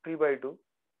 root 3 by 2.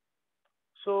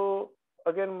 So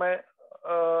again,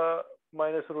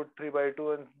 minus root 3 by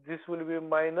 2, and this will be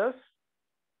minus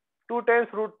 2 times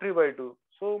root 3 by 2.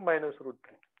 So minus root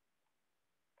 3.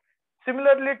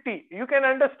 Similarly, t. You can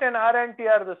understand r and t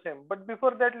are the same. But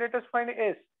before that, let us find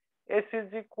s. S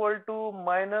is equal to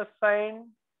minus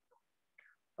sin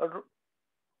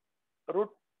root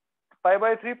pi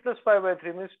by 3 plus pi by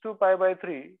 3 means 2 pi by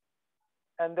 3.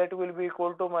 And that will be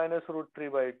equal to minus root 3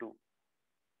 by 2.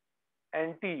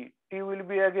 And t will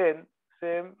be again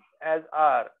same as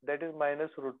r, that is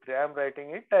minus root 3. I am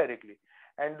writing it directly.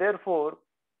 And therefore,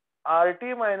 rt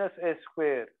minus s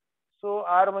square. So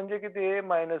r म्हणजे किती आहे?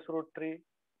 Minus root 3.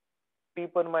 t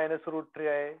पण minus root 3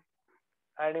 आहे.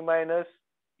 आणि minus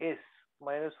s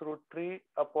minus root 3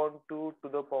 upon 2 to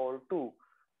the power 2.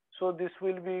 So this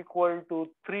will be equal to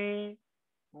 3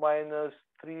 minus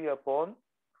 3 upon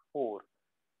 4.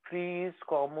 3 is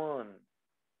common.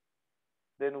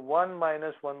 Then 1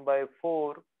 minus 1 by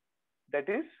 4, that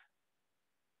is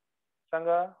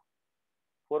Sanga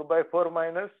 4 by 4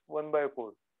 minus 1 by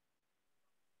 4.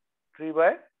 3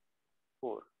 by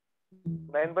 4.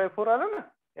 9 by 4 आला ना?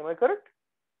 Am I correct?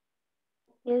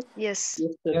 yes. Yes.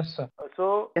 Yes, sir.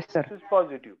 So Yes, sir. this is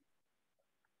positive.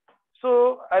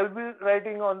 So I will be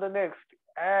writing on the next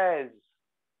as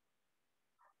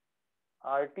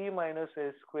rt minus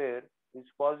s square is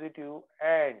positive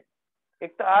and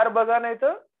एक तर r बघा नाही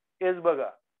तर s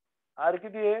बघा. r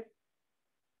किती आहे?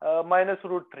 Minus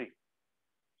root 3.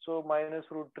 So minus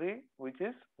root 3 which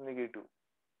is negative.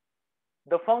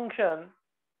 The function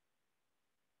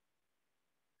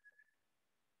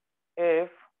f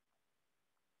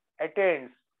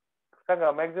attains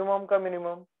Sanga maximum का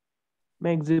minimum?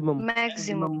 Maximum.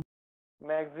 Maximum.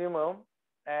 Maximum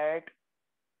at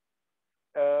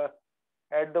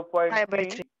the point Pi by P,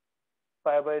 3.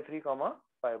 pi by 3 comma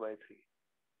pi by 3.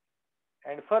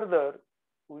 And further,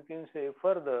 we can say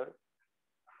further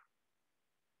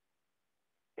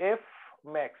f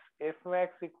max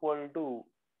equal to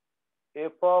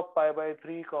f of pi by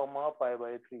 3 comma pi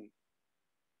by 3.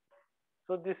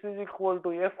 So this is equal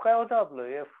to f काय होता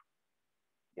आपलं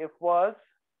f was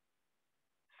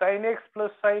sin x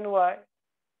plus sin y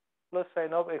plus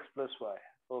sin of x plus y.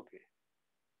 Okay.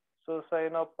 So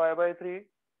sin of pi by 3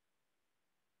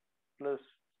 plus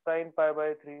sin pi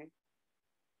by 3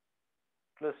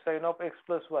 plus sin of x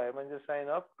plus y म्हणजे sin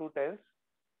of 2 times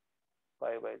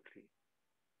pi by 3.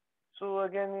 So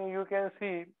again you can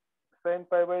see sin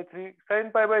pi by 3.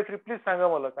 Please सांगा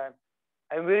मला काय.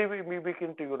 I am very weak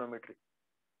in trigonometry.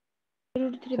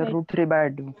 Root 3 by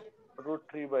 2. Root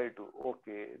 3 by 2.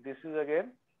 Okay. This is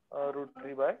again root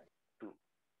 3 by 2.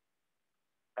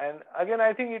 And again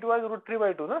I think it was root 3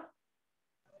 by 2, na?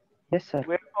 Yes, sir.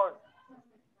 Where on?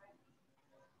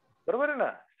 बरोबर आहे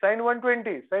ना? Sin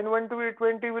 120. Sin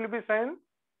 120 will be sin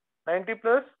 90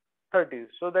 plus 30.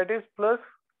 So that is plus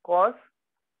cos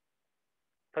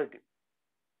 30.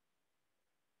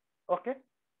 Okay.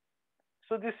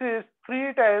 So this is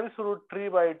 3 times root 3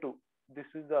 by 2. This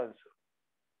is the answer.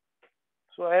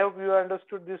 So I hope you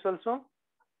understood this also.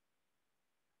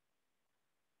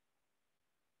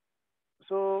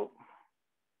 So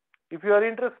if you are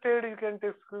interested, you can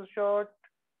take screenshot.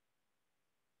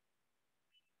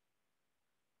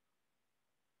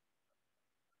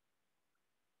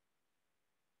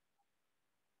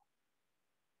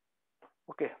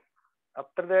 Okay.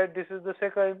 After that, this is the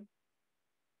second.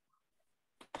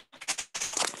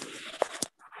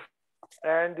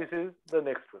 And this is the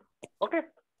next one. Okay.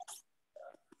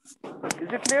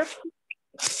 Is it clear?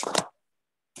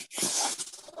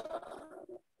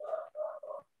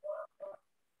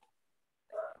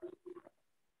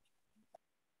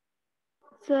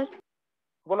 Sir,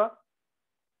 बोला.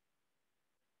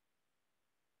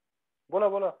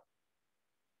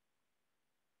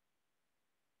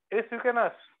 Yes, you can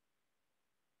ask.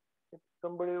 If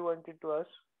somebody wanted to ask.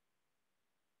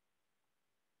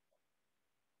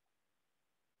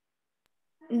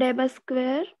 डेबा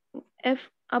square f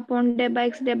upon डेबा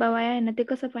x डेबा y आहे ना, ते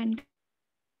कसं find?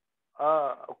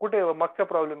 कुठे मागचा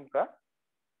problem का?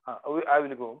 I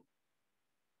will go.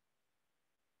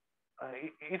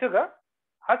 इथं का?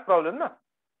 हाच प्रॉब्लेम ना?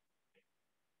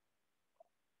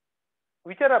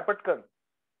 विचारा पटकन.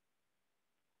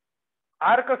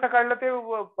 R कसं काढलं ते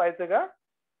पाहायचं का?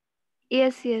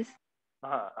 Yes yes.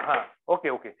 हा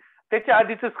ओके. त्याच्या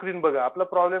आधीच स्क्रीन बघा. आपला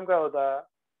प्रॉब्लेम काय होता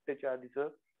त्याच्या आधीच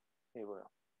हे बघा.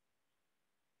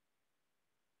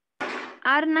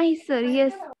 आर नाही सर,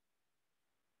 येस.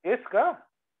 येस का?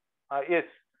 येस.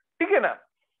 ठीक आहे ना.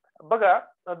 बघा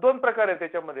 2 प्रकार आहे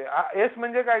त्याच्यामध्ये. येस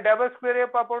म्हणजे काय? डॅबा square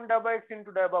F upon डॅबा x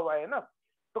into डॅबा वाय आहे ना.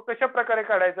 तो कशा प्रकारे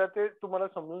काढायचा ते तुम्हाला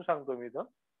समजून सांगतो मी इथं.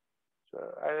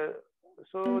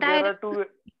 सो देर आर 2.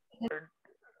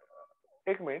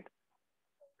 एक minute.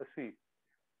 C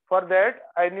for that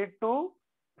I need to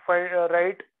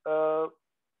right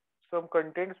some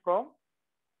contents from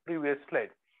previous slide.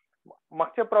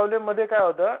 मागच्या प्रॉब्लेम मध्ये काय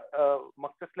होतं?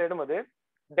 मागच्या स्लाइड मध्ये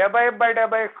डॅबा एफ बाय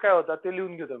डॅबा एक्स काय होता ते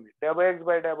लिहून घेतो मी. डॅबा एक्स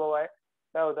बाय डॅबा वाय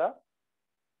काय होता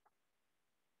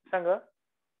सांगा.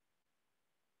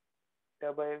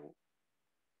 डॅबा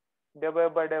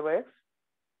F bye डॅबा x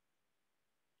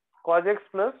cos x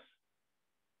plus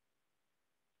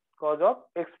cos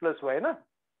of x plus y ना.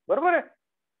 बरोबर आहे.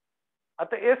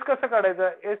 आता एस कसं काढायचा?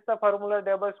 एसचा formula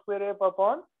डॅबा square F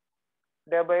upon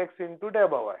डॅबा x into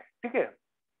डॅबा वाय. ठीक आहे.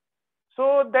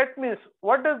 So that means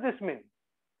what does this mean?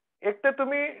 एक तर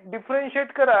तुम्ही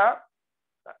डिफरन्शिएट करा.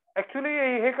 ऍक्च्युली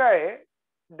हे काय आहे?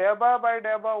 डॅबा bye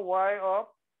डॅबा Y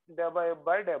of डॅबा F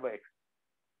bye डॅबा x.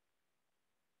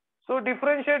 So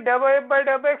differentiate daba f by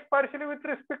daba x partially with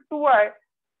respect to y.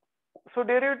 So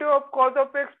derivative of cos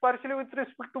of x partially with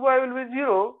respect to y will be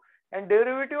 0, and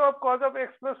derivative of cos of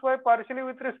x plus y partially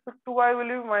with respect to y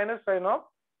will be minus sin of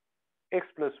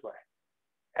x plus y.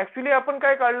 Actually आपण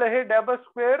काय काढलं? हे daba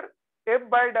square f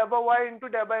by daba y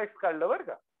into daba x काढलं बरं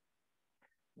का.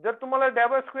 जर तुम्हाला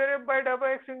daba square f by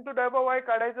daba x into daba y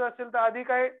काढायचं असेल तर आधी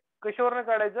काय कशावरनं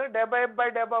काढायचं? daba f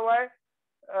by daba y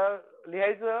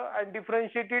लिहायचं आणि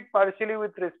differentiated partially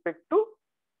with respect to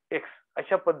x.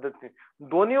 अशा पद्धतीने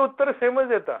दोन्ही उत्तर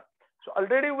सेमच येतात. So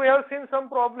already we have seen some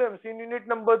problems in unit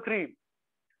number 3.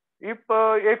 If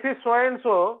F is so and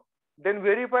so, then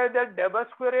verify that daba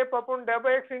square f upon daba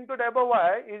x into daba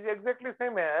y is exactly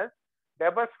same as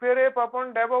daba square f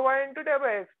upon daba y into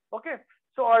daba x. Okay,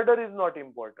 so order is not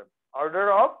important. Order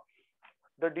of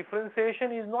the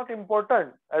differentiation is not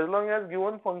important as long as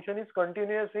given function is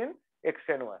continuous in x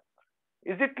and y.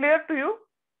 Is it clear to you?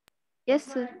 Yes,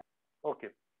 sir. Okay.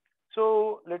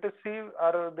 So let us see,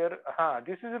 are there,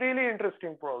 this is really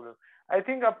interesting problem. I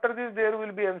think after this there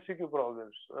will be MCQ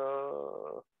problems.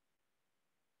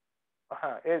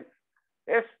 Yes,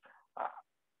 yes.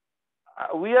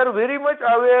 We are very much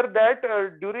aware that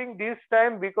during this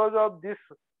time, because of this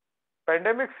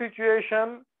pandemic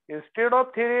situation, instead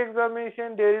of theory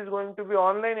examination, there is going to be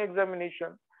online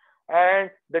examination,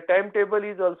 and the timetable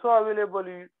is also available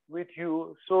with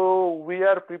you. So we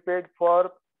are prepared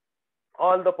for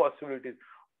all the possibilities.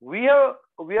 We are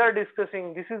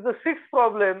discussing, this is the sixth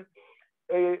problem,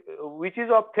 which is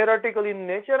of theoretical in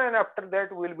nature, and after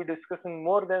that we'll be discussing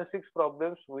more than 6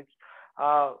 problems, which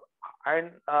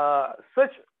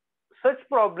such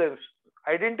problems,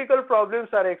 identical problems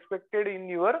are expected in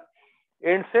your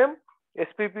end SEM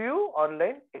SPPU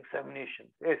online examination.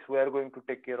 Yes, we are going to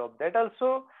take care of that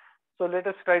also. So let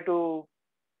us try to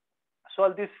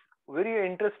solve this very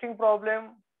interesting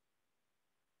problem.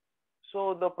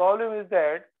 So the problem is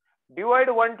that divide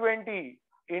 120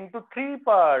 into 3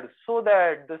 parts so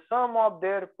that the sum of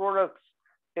their products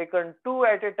taken 2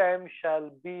 at a time shall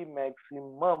be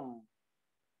maximum.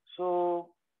 So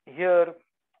here,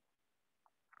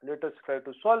 let us try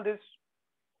to solve this.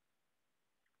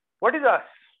 What is us?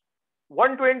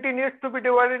 120 needs to be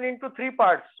divided into 3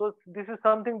 parts. So this is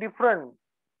something different.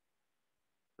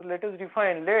 So let us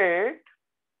define, let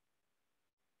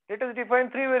us define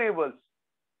 3 variables,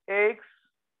 x,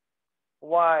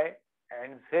 y,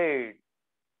 and z.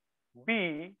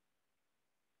 Be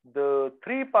the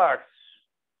 3 parts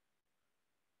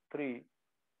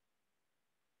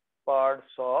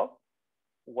of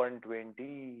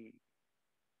 120.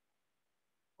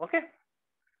 Okay.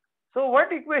 So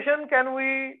what equation can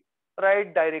we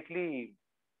write directly?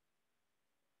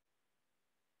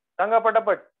 Sanga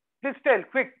patapat. Please tell,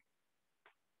 quick.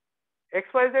 X,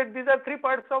 Y, Z, these are 3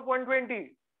 parts of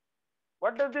 120.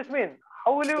 What does this mean?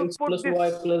 How will you X put plus this?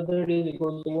 Y plus Z is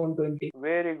equal to 120.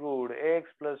 Very good. X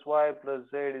plus Y plus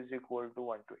Z is equal to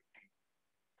 120.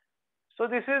 So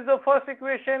this is the first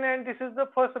equation and this is the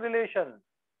first relation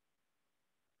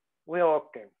we have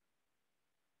obtained.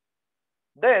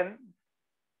 Then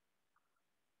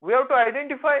we have to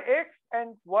identify X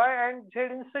and Y and Z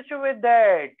in such a way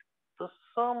that the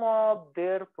sum of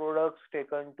their products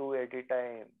taken 2 at a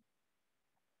time.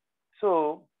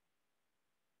 So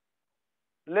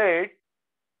let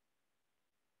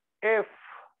F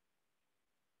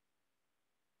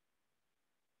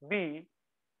be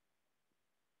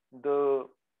the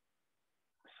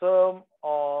sum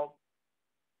of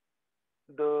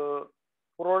the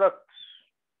products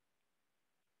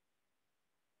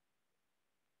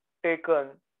taken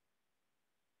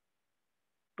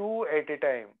 2 at a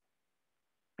time.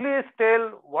 Please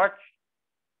tell what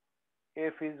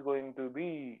F is going to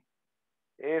be.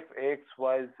 F X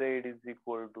Y Z is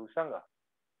equal to Sanga.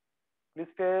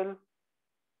 Please tell.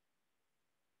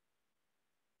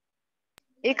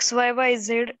 X, Y, Y,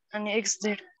 Z and X,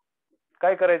 Z.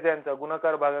 काय करायचं यांचा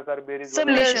गुणाकार भागाकार berries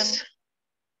Summation.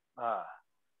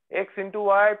 X into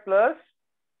Y plus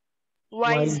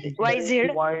Y, Y, Z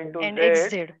Y into and Z X,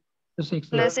 Z Plus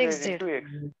plus Z X, Z. into X.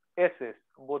 Yes, yes,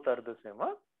 both are the same.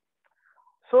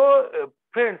 So,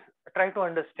 friends, try to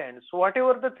understand. So,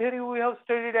 whatever the theory we have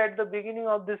studied at the beginning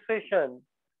of this session,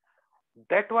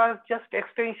 that was just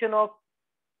extension of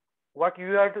what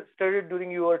you had studied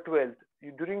during your 12th.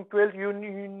 During 12th, you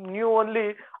knew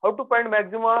only how to find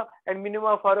maxima and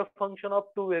minima for a function of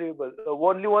 2 variables,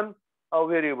 only one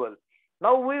variable.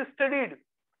 Now we studied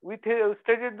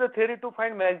the theory to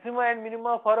find maxima and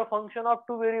minima for a function of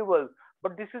 2 variables,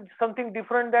 but this is something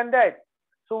different than that.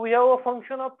 So we have a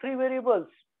function of 3 variables,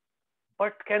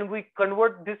 but can we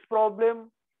convert this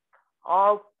problem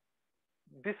of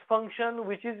this function,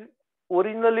 which is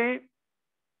originally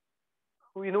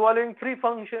involving 3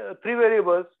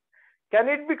 variables, can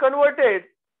it be converted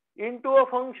into a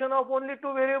function of only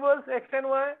 2 variables, x and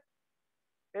y?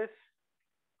 Yes,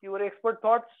 your expert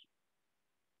thoughts.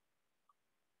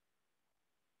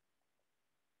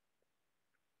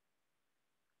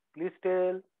 Please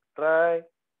tell, try.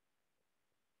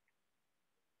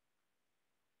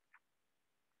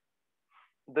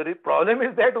 The problem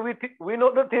is that we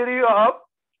know the theory of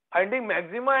finding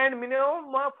maxima and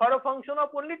minima for a function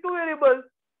of only 2 variables,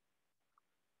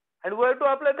 and we have to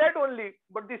apply that only.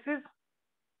 But this is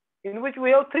in which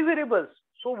we have 3 variables,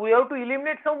 so we have to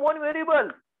eliminate some one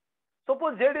variable.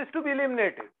 Suppose Z is to be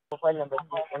eliminated. How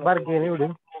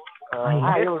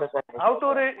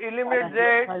to eliminate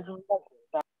Z?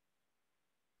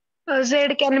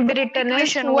 Z can be written as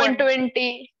Equation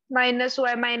 120 minus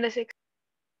y minus x.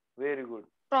 Very good.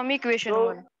 from equation So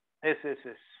 1. yes.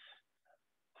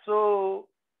 So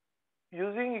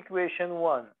using equation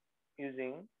 1,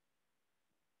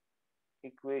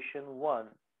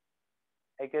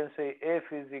 I can say f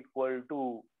is equal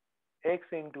to x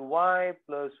into y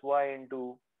plus y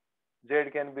into z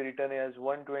can be written as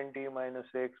 120 minus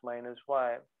x minus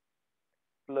y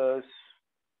plus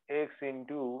x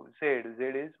into z. Z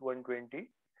is 120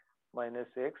 minus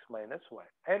x minus y.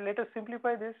 And let us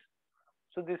simplify this.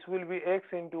 So this will be x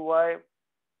into y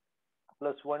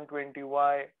plus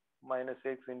 120y minus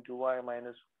x into y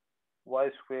minus y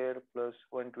square plus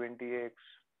 120x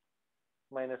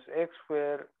minus x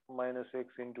square minus x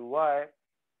into y,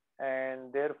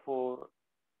 and therefore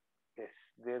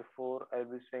I'll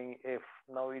be saying f.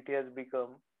 Now it has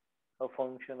become a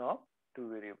function of two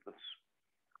variables.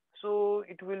 So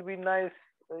it will be nice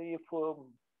if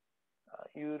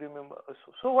you remember.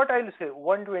 So what I'll say,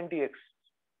 120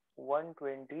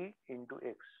 into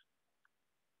x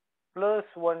plus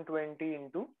 120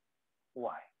 into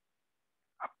y.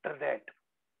 After that,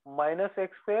 minus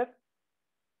x square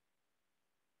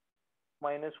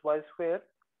minus y square.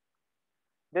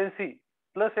 Then see,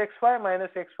 plus xy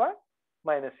minus xy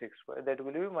minus x square. That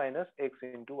will be minus x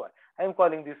into y. I am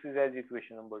calling this as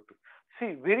equation number 2.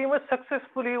 See, very much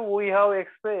successfully we have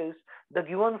expressed the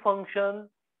given function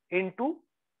into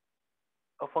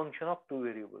a function of two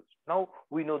variables. Now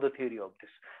we know the theory of this.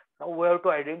 Now we have to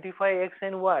identify x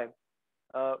and y.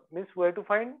 Means we have to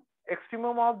find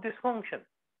extremum of this function.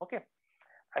 Okay.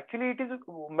 Actually, it is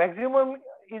maximum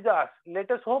is asked.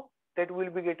 Let us hope that we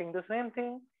will be getting the same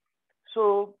thing.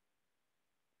 So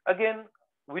again,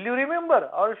 will you remember,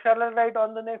 or shall I write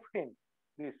on the next screen?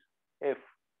 This f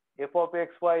of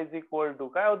xy is equal to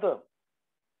काय होतं?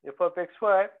 F of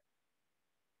xy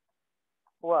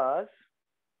was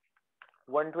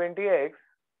 120x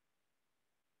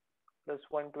plus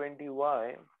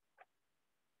 120y.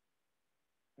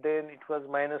 Then it was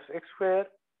minus x square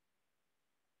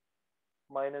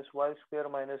minus y square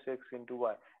minus x into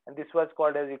y, and this was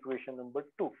called as equation number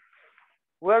 2.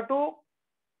 We have to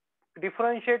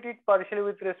differentiate it partially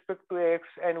with respect to x,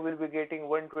 and we'll be getting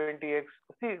 120x.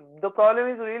 See, the problem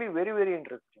is really very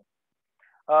interesting.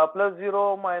 Plus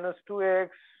 0 minus 2x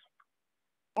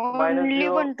minus Only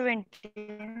 0.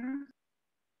 120.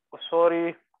 Oh,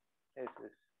 sorry. Yes.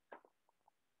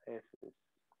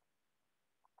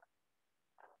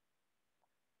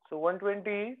 So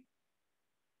 120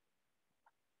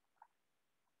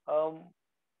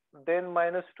 then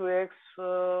minus 2x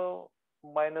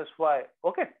minus y.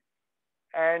 Okay,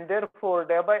 and therefore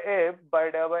del by f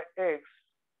by del by x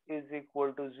is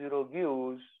equal to 0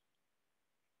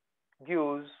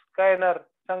 gives काय येणार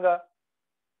सांगा,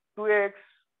 2x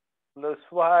plus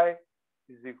y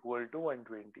is equal to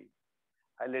 120.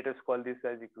 And let us call this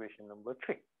as equation number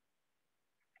 3.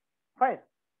 Fine.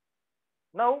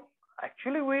 Now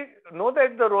actually we know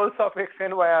that the roles of x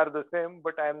and y are the same,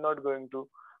 but I am not going to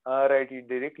write it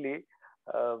directly.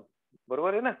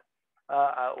 बरोबर आहे ना?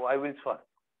 I will solve.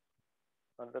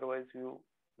 Otherwise you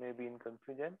may be in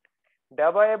confusion.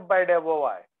 Del by f by del by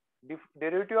y.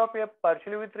 Derivative of f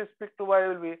partially with respect to y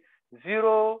will be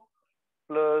 0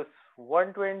 plus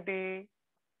 120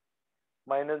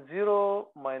 minus 0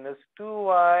 minus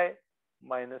 2y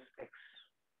minus x.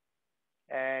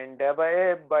 And del by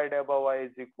f by del by y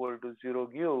is equal to 0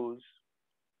 gives,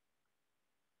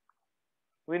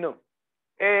 we know,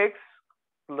 x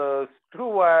plus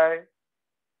 2y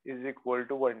is equal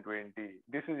to 120.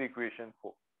 This is equation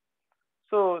 4.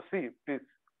 So see, this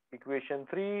equation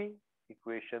 3,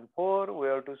 equation 4, we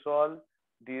have to solve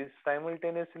these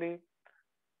simultaneously.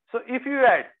 So if you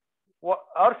add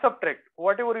or subtract,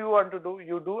 whatever you want to do,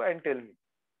 you do and tell me.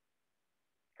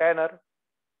 काय येणार?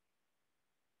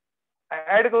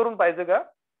 Add करून पाहिजे का?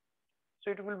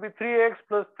 So it will be 3x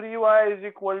plus 3y is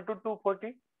equal to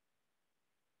 240.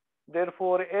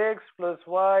 Therefore x plus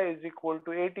y is equal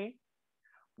to 80.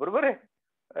 बरोबर आहे?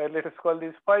 Let us call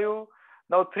this 5.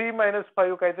 Now 3 minus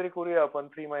 5 काहीतरी करूया आपण.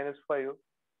 3 minus 5.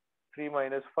 3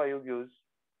 minus 5 gives,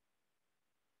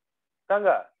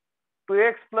 सांगा,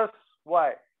 2x plus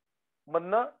y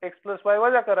मधनं x plus y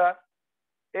वजा करा.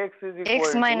 x is equal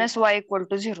X minus y equal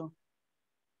to 0.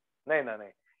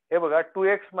 नाही. हे बघा,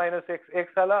 2x minus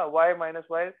x आला, y minus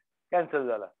y कॅन्सल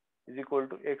झाला, is equal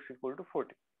to x equal to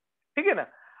 40. ठीक आहे ना?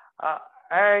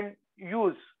 And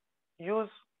use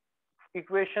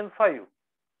equation 5.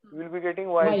 You will be getting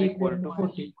y is equal to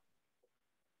 40.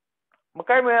 मग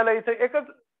काय मिळालं इथे? एकच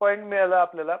पॉइंट मिळाला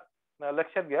आपल्याला,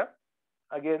 लक्षात घ्या.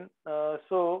 Again,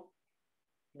 so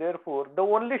therefore the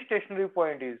only stationary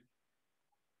point is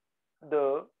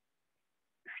the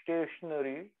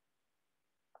stationary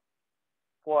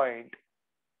point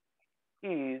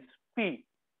is P.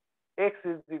 X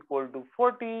is equal to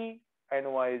 40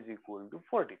 and y is equal to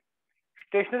 40.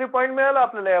 Stationary point मिळाला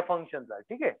आपल्याला या फंक्शनचा,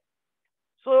 ठीक आहे.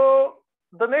 So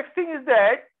the next thing is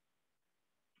that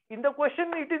in the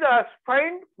question it is asked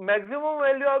find maximum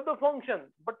value of the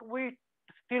function, but we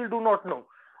still do not know.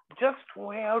 Just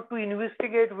we have to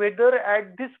investigate whether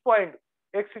at this point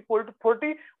x equal to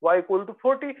 40, y equal to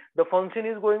 40, the function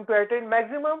is going to attain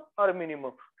maximum or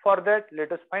minimum. For that,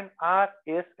 let us find r,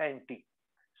 s and t.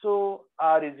 So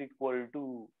r is equal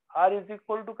to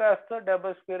काय असतं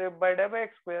डबा square f by डबा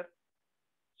x square.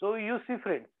 So you see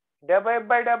friends, डबा f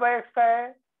by डबा x काय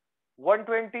आहे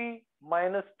 120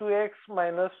 minus 2x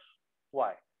minus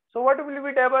y. So what will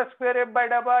be daba square f by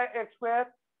daba x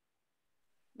square?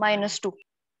 -2.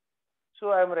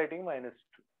 So I am writing -2.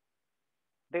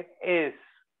 Then s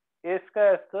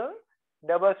काय असतं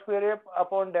daba square f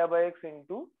upon daba x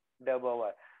into daba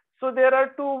y. So there are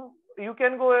two, you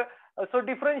can go, so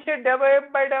differentiate daba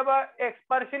f by daba x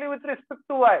partially with respect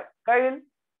to y. काय येईल?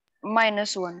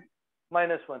 -1.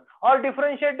 -1. Or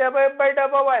differentiate daba f by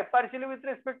daba y partially with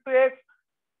respect to x.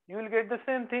 You will get the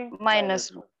same thing.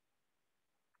 -1.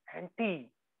 And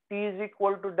t is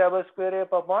equal to daba square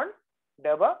f upon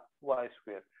daba y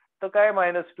square. तर काय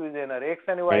 -2 is येणार x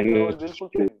आणि y बरोबर बिलकुल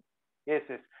same. yes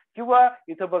किंवा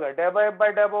इथं बघा daba f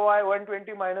by daba y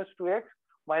 120 minus 2x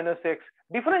minus x.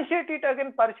 Differentiate it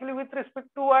again partially with respect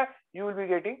to y, you will be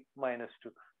getting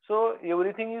 -2. So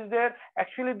everything is there.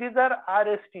 Actually these are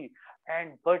RST,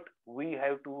 and but we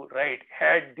have to write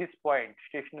at this point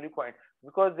stationary point,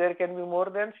 because there can be more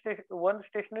than one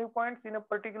stationary points in a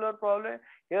particular problem.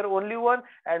 Here only one,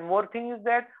 and more thing is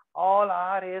that all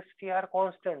RST are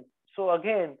constant. So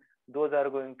again those are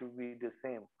going to be the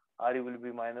same. R will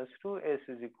be -2, s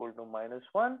is equal to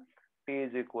 -1, t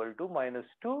is equal to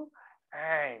 -2,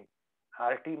 and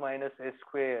RT minus s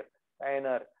square and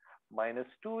r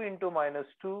 -2 into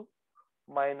 -2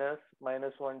 minus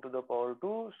 -1 to the power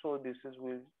 2. So this is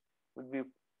will be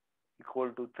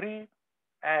equal to 3,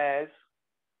 as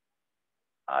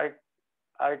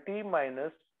RT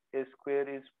minus s square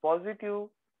is positive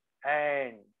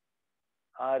and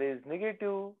r is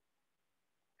negative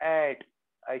at,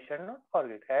 I shall not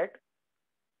forget, at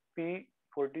P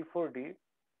 40.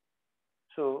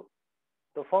 So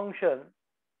the function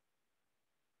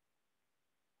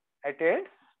attains,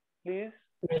 please,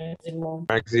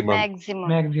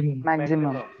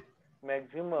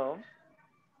 maximum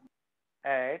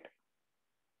at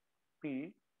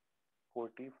P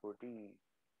 40.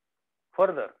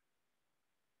 Further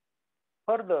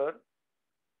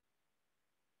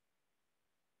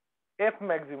f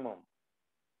maximum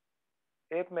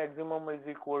is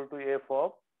equal to f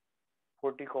of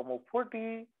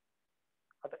 40,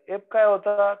 आता f काय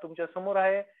होता तुमच्या समोर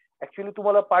आहे. Actually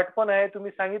तुम्हाला पाठ पण आहे,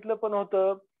 तुम्ही सांगितलं पण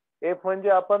होतं. f म्हणजे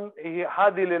आपण हा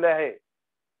दिलेला आहे,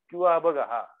 किंवा बघा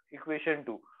हा equation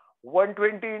 2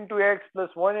 120 into x plus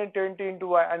 120 into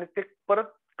y, आणि ते परत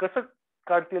कसं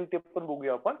काढतील ते पण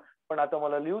बघूया आपण. पण आता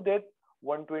मला लिहू देत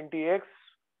 120x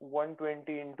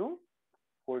 120 into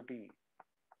 40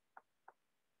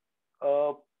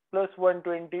 plus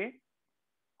 120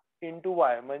 into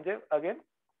y म्हणजे again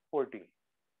 40,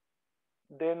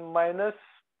 then minus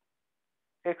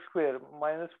x square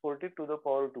 -40 to the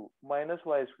power 2 minus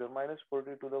y square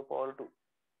 -40 to the power 2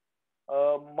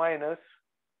 minus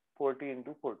 40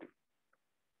 into 40.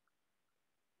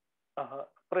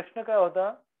 प्रश्न काय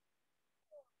होता?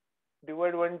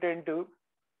 डिवाइड 110.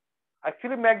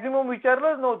 ऍक्च्युली मॅक्झिमम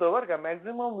विचारलंच नव्हतं बरं का,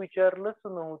 मॅक्झिमम विचारलंच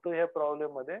नव्हतं ह्या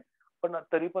प्रॉब्लेम मध्ये, पण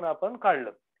तरी पण आपण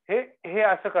काढलं. हे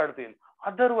असं काढतील.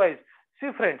 अदरवाइज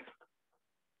सी फ्रेंड्स,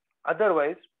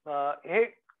 अदरवाइज हे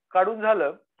काढून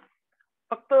झालं.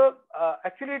 फक्त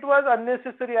actually it was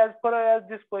unnecessary as far as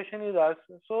this question is asked.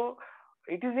 So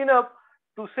it is enough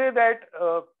to say that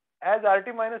as RT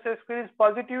minus s square is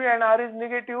positive and r is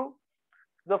negative,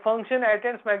 the function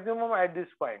attains maximum at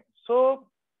this point. So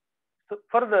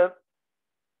further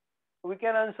we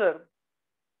can answer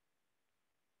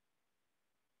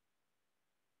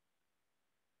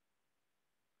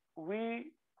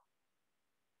we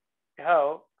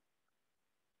have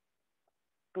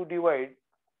to divide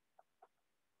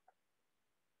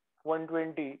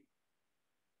 120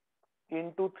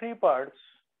 into 3 parts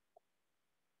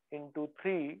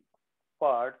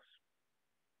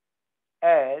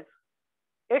as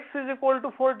x is equal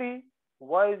to 40,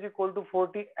 y is equal to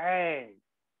 40, and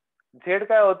z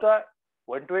काय होता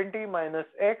 120 minus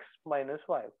x minus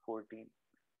y 40.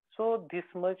 So this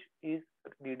much is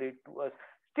needed to us.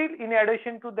 Still in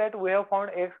addition to that we have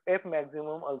found f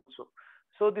maximum also.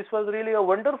 So this was really a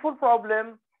wonderful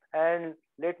problem, and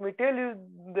let me tell you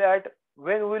that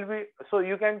when will we, so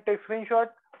you can take screenshot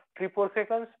 3-4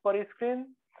 seconds per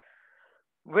screen.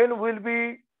 When we'll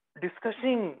be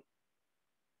discussing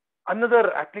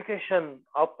another application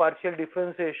of partial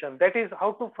differentiation, that is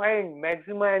how to find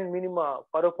maxima and minima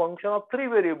for a function of 3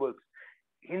 variables.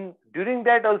 During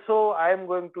that also I am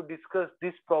going to discuss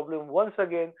this problem once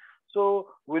again. So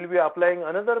we'll be applying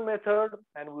another method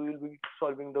and we will be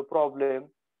solving the problem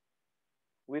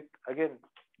with again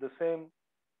the same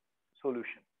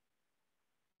solution.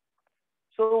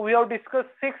 So we have discussed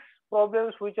 6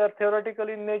 problems which are theoretical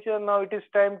in nature. Now it is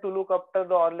time to look after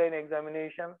the online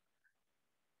examination.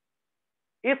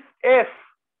 If f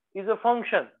is a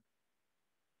function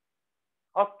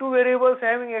of 2 variables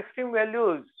having extreme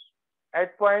values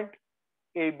at point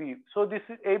AB, so this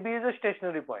is AB is a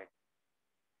stationary point,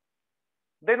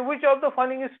 then which of the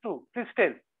following is true? Please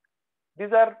tell.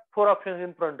 These are 4 options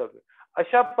in front of you.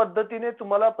 अशा पद्धतीने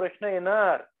तुम्हाला प्रश्न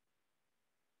येणार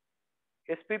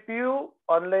SPPU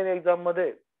online exam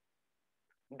मध्ये.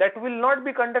 That will not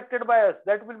be conducted by us,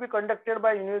 that will be conducted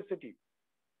by university.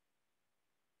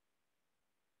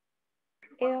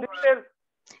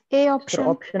 A option.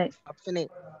 Option A.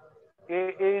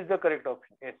 A is the correct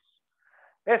option. Yes.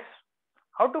 Yes.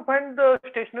 How to find the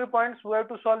stationary points? We have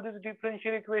to solve these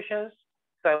differential equations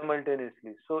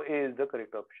simultaneously. So A is the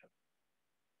correct option.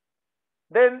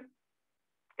 Then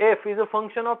f is a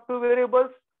function of 2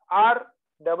 variables, r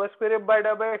double square f by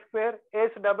double x square,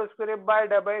 s double square f by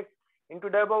double x into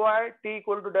double y, t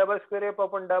equal to double square f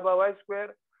upon double y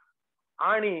square.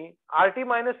 आणि rt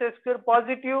minus s square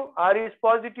positive, r is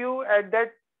positive at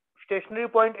that stationary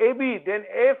point AB, then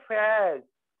f has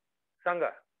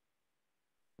Sangha.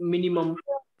 Minimum.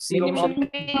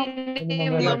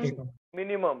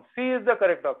 Minimum. C is the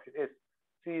correct option. Yes,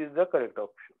 C is the correct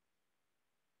option.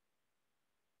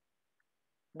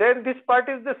 Then this part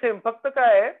is the same. फक्त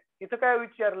काय आहे इथं काय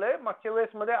विचारलंय मागच्या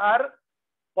वेळेस मध्ये r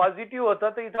positive होता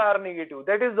तर इथं r negative.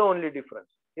 That is the only difference.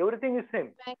 Everything is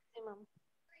same.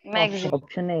 Maximum.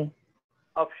 Option A.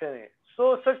 Option A.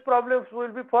 So such problems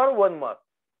will be for 1 mark.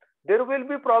 There will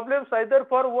be problems either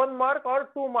for 1 mark or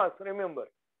 2 marks, remember.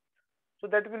 So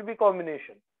that will be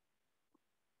combination.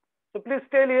 So please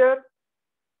tell here,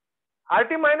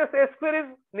 RT minus S square is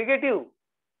negative.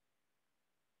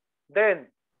 Then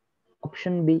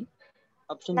Option B.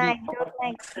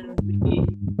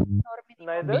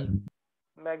 neither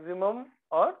maximum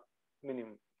or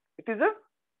minimum. It is a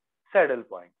saddle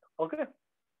point. Okay.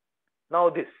 Now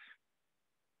this.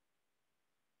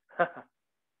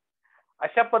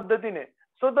 अशा पद्धतीने.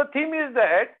 So the theme is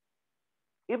that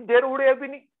if there would have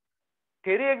been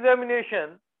theory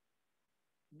examination,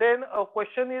 then a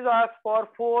question is asked for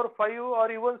 4, 5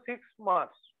 or even 6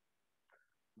 marks.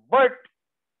 But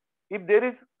if there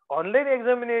is online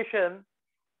examination,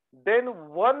 then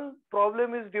one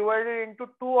problem is divided into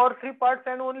 2 or 3 parts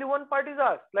and only one part is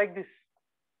asked like this.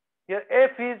 Here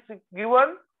f is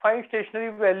given, find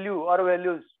stationary value or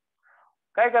values.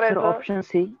 काय करायचं? Sir, option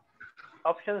C.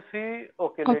 Option C.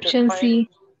 Okay. Option let us C.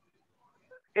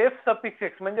 find f suffix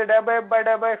x म्हणजे डॅबा f by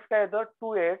डॅबा x काय येतं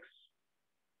 2x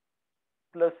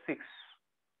plus 6.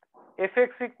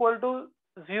 fx equal to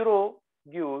 0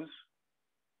 gives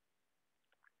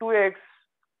 2x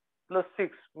plus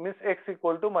 6 means x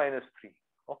equal to minus 3.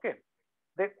 Okay.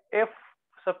 Then f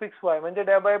suffix y म्हणजे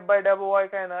डॅबा f by डॅबा y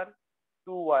काय येणार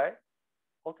 2y.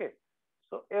 Okay.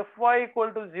 So fy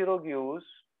equal to 0 gives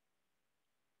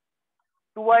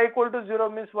 2y equal to 0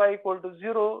 means y equal to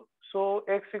 0. So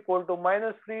x equal to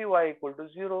minus 3, y equal to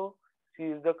 0. C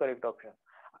is the correct option.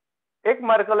 1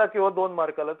 मार्काला किंवा 2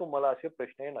 मार्काला तुम्हाला असे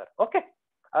प्रश्न येणार. Okay.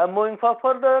 I am moving for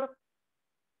further.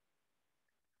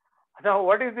 Now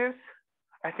what is this?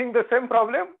 I think the same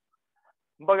problem.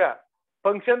 बघा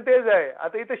function तेच आहे.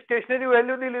 आता इथे स्टेशनरी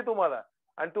व्हॅल्यू दिली तुम्हाला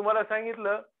आणि तुम्हाला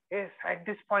सांगितलं at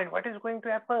this point what is going to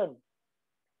happen?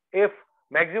 F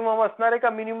maximum असणार आहे का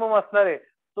मिनिमम असणार आहे?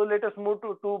 So let us move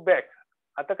to back.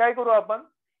 आता काय करू आपण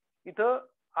इथं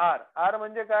r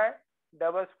म्हणजे काय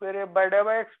double square f bye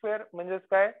double x square म्हणजेच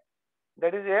काय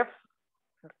that is f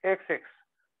xx.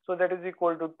 So that is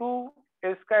equal to 2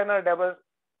 s काय ना double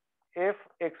f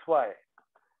xy.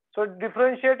 So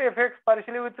differentiate fx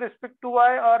partially with respect to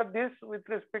y or this with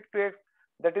respect to x,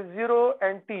 that is 0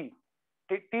 and t.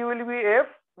 T will be f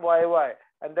yy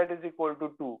and that is equal to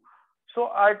 2. So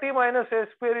rt minus s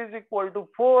square is equal to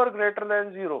 4 greater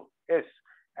than 0 s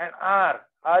and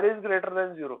r is greater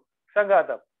than 0. सांगा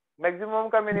आता maximum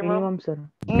का minimum? Minimum, sir.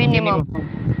 Minimum.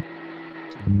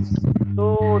 So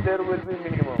there will be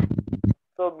minimum.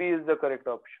 So B is the correct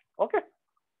option. Okay.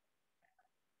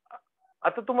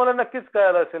 आता तुम्हाला नक्कीच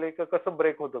कळालं असेल की कसं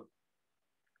break होतं.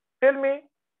 Tell me.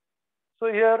 So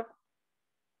here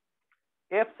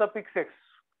F suffix x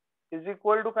is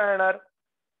equal to काय येणार,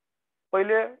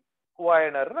 पहिले वाय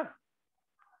येणार ना,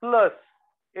 plus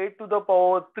A to the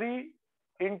power 3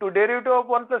 into derivative of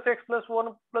 1 plus x plus 1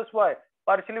 plus y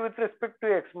partially with respect to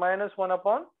x minus 1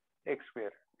 upon x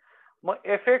square. Mug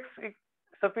fx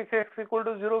suffix x equal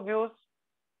to 0 gives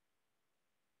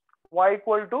y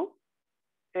equal to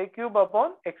a cube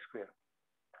upon x square.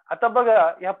 आता बघा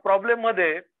या problem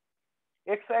मध्ये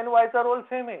x आणि y चा role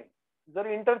same आहे. जर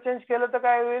interchange केलं तर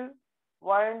काय होईल,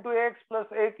 y into x plus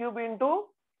a cube into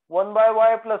 1 by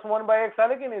y plus 1 by x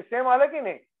आलं की नाही, सेम आलं की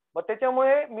नाही. मग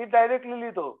त्याच्यामुळे मी डायरेक्टली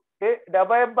लिहितो हे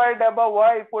डबा f by डबा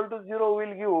y equal to 0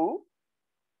 will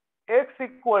give x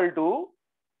equal to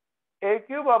a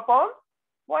cube upon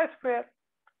y square.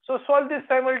 So solve this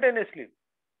simultaneously.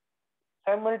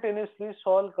 Simultaneously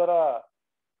solve करा.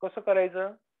 कसं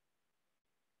करायचं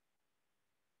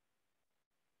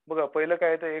बघा, पहिलं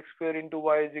काय तर x square into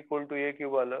y is equal to a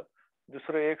cube आलं,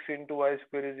 दुसरं x into y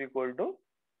square is equal to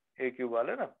a cube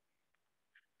आलं ना.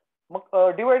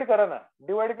 मग डिवाइड करा ना.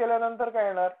 डिवाइड केल्यानंतर काय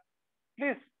येणार,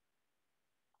 please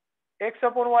x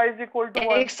upon y is equal to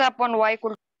 1. X upon y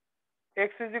equal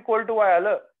x is equal to y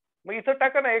आलं. मग इथं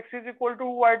टाका ना x is equal to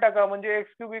y टाका, म्हणजे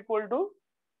x cube equal to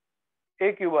a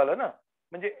cube आलं ना,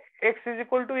 म्हणजे x is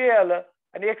equal to a आलं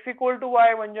आणि x equal to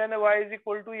y म्हणजे y is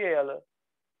equal to a आलं.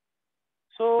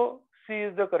 सो C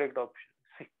is the correct option.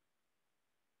 C.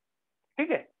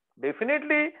 ठीक आहे.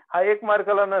 डेफिनेटली हा 1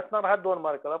 मार्काला नसणार, हा 2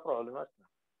 मार्काला प्रॉब्लेम असणार.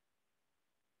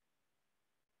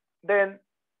 देन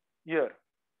हिअर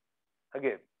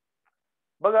अगेन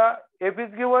बघा, F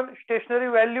is given stationery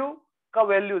value का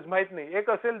व्हॅल्यूज माहित नाही, एक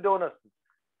असेल 2 असतील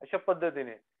अशा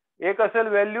पद्धतीने, एक असेल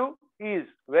value is,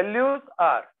 values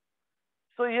are.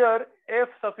 So here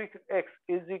F suffix x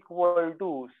is equal to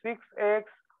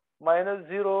 6x minus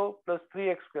 0 plus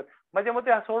 3x square. माझ्या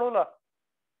मते हा सोडवला.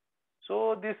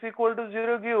 So this equal to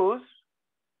 0 gives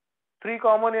 3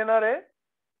 common येणार आहे,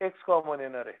 x कॉमन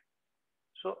येणार आहे.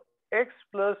 सो x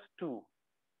plus 2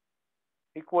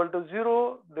 equal to 0,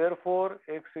 therefore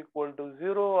x equal to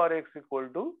 0 or x equal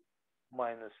to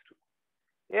minus 2.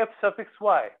 F suffix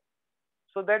y,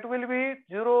 so that will be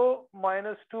 0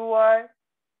 minus 2y.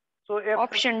 So F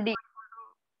option D.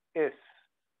 yes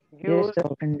gives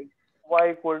y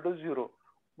equal to 0.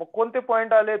 मग कोणते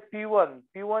point आले, P1.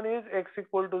 P1 is x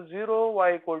equal to 0, y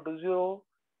equal to 0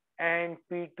 and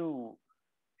P2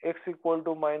 x equal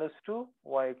to minus 2,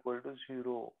 y equal to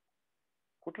 0.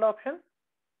 कुठला option,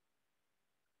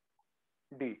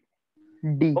 D.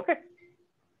 D. Okay.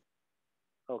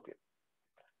 Okay.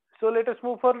 So let us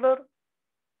move further.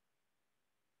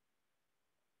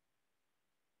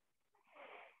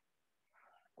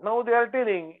 Now they are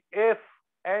telling f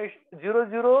and 0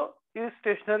 0 is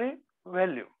stationary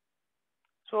value.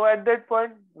 So at that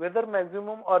point whether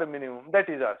maximum or minimum, that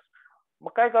is asked.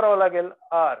 मग काय करावं लागेल,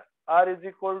 r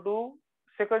is equal to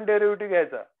second derivative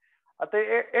घ्यायचा. आता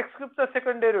x क्यूबचा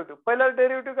second derivative, पहिला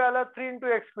derivative काय आला 3 into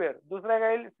x square, दुसरा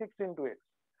काय येईल 6 into x.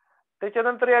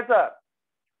 त्याच्यानंतर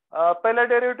याचा पहिला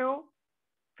डेरिव्हेटिव्ह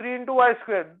 3 into y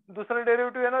square, दुसरा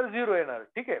डेरिव्हेटिव्ह येणार 0 येणार.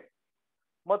 ठीक आहे.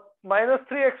 मग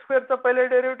 -3x square चा पहिला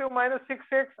डेरिव्हेटिव्ह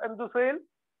 -6x आणि दुसरा येईल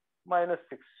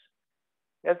 -6.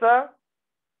 याचा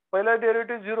पहिला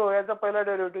डेरिव्हेटिव्ह 0, याचा पहिला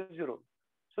derivative 0.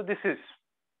 So this is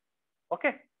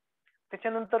okay.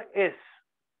 त्याच्यानंतर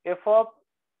एफ ऑफ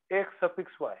एक्स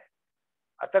सफिक्स वाय.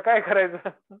 आता काय करायचं,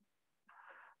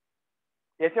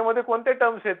 याच्यामध्ये कोणते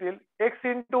टर्म्स येतील, एक्स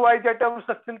इंटू वाय ज्या टर्म्स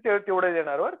असतील तेवढे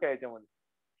देणार बरं का याच्यामध्ये.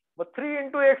 मग 3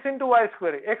 into x into y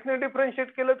square, x ने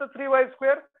डिफरन्शिएट केलं तर 3y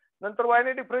square, नंतर y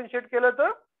ने डिफरन्शिएट केलं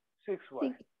तर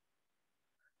 6y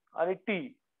आणि t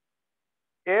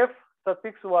f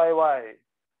suffix yy.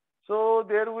 So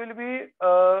there will be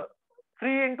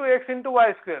 3 into x into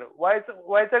y square,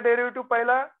 y चा डेरिव्हेटिव्ह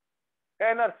पहिला काय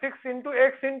येणार 6 into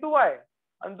x into y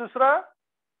आणि दुसरा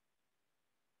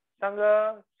सांगा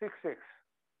 6x.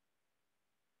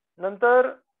 नंतर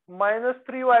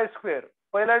 -3y square,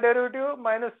 पहिला डेरिव्हेटिव्ह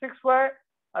 -6y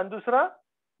आणि दुसरा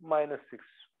 -6.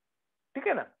 ठीक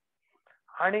आहे ना.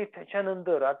 आणि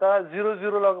त्याच्यानंतर आता 0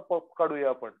 0 ला काढूया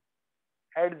आपण.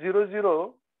 ऍट 0 0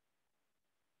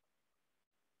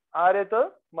 r येतं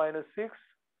 -6,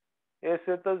 s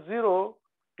येतं 0,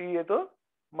 t येतं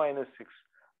 -6.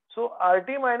 सो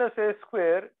rt minus a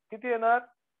square किती येणार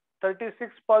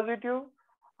 36 positive,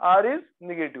 r is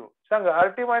negative. Sanga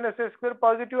rt minus a square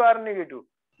positive, r negative,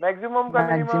 maximum का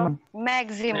minimum?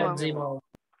 Maximum.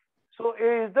 So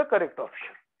A is the correct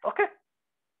option. Okay.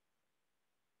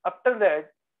 After that,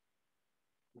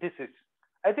 this is.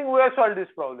 I think we have solved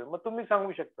this problem. मग तुम्ही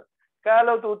सांगू शकता काय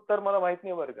आलं होतं उत्तर मला माहित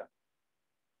नाही बरं का.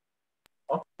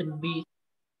 Option B.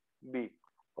 B.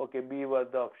 Okay, B was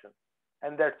the option,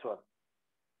 and that's all.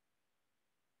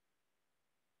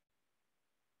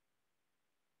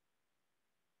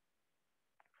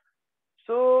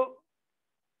 So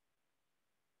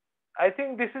I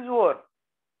think this is over.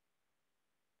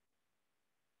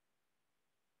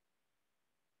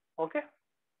 Okay.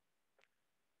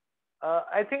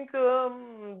 I think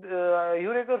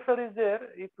Eureka sir is there.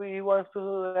 If he wants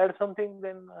to add something,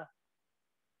 then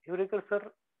Eureka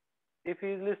sir, if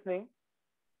he is listening.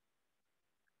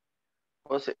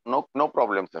 No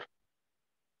problem, sir.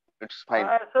 It's fine.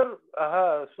 Sir,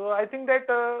 so I think that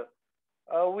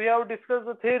we have discussed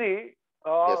the theory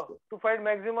Yes, sir. to find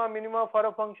maxima, minima for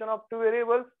a function of two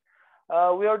variables.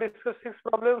 We have discussed 6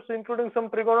 problems, including some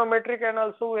trigonometric, and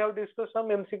also we have discussed some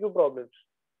MCQ problems.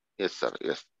 Yes, sir.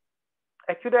 Yes.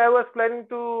 Actually, I was planning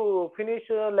to finish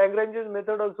Lagrange's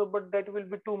method also, but that will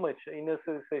be too much in a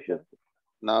session.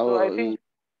 Now, so I think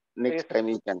next time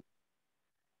we can.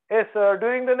 Yes,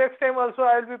 during the next time also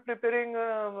I will be preparing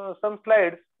some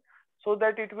slides so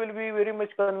that it will be very much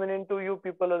convenient to you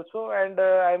people also, and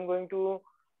I am going to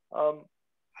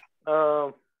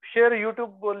share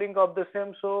YouTube link of the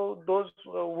same, so those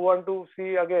who want to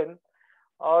see again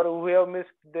or who have missed,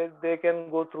 they can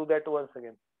go through that once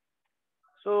again.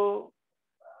 So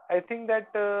I think that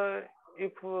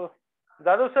if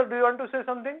Dadu sir, do you want to say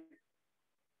something?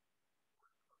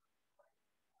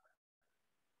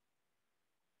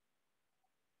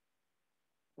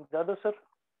 Dadu sir?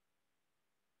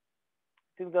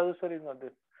 I think Dadu sir is not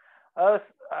there.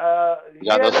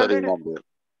 Yadav sir is not there.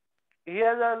 He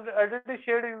has already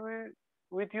shared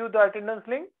with you the attendance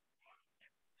link.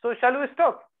 So shall we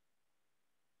stop?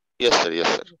 Yes, sir. Yes,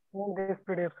 sir. This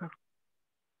PDF, sir.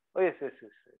 Oh, yes.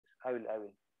 I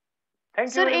will.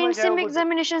 Thank Sir, you very much. NSEM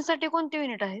examination साठी कोणते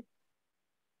unit आहेत?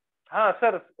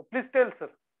 Sir, please tell, sir.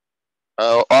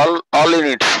 All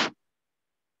units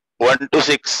 1 to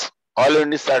 6. All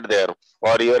units are there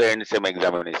for your NSEM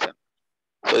examination.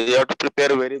 So you have to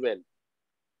prepare very well.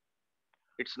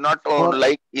 It's not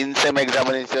like in SEM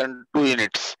examination 2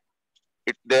 units.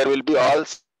 There will be all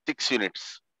 6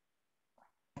 units.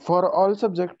 For all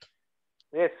subject.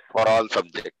 Yes. For all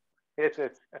subject. Yes.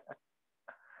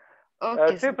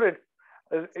 Okay. Separate.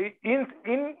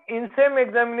 In SEM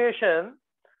examination,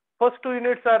 first 2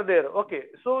 units are there. Okay.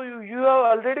 So you have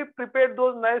already prepared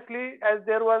those nicely, as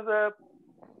there was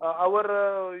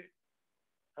our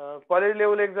college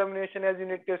level examination as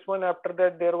unit test 1. After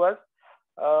that, there was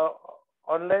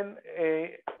online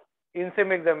in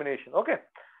SEM examination. Okay.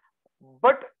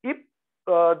 But if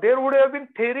there would have been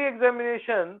theory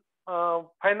examination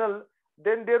final,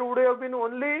 then there would have been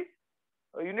only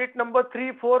unit number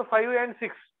 3, 4, 5, and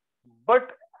 6.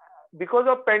 But because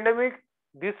of pandemic,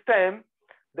 this time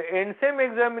the NSEM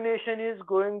examination is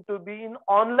going to be in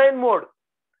online mode,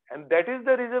 and that is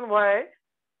the reason why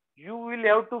you will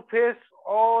have to face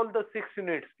all the 6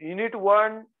 units. Unit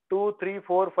 1, 2, 3,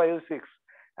 4, 5, 6,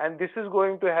 and this is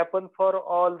going to happen for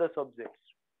all the subjects.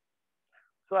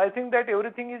 So I think that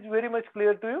everything is very much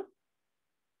clear to you.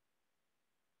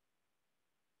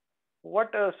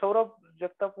 What Saurabh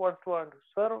Jagtap wants to answer,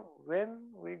 sir, when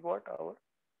we got our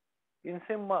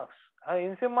INSEM marks?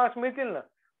 INSEM marks मिळतील ना?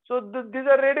 So these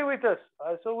are ready with us.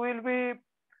 So we will be,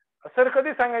 sir,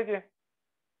 कधी सांगायचे?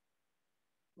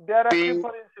 They are asking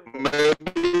for INSEM.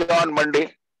 Maybe on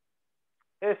Monday.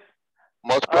 Yes.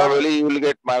 Most probably you will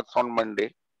get marks on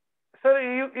Monday. Sir,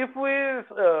 if we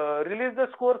release the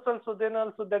scores also, then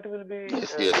also that will be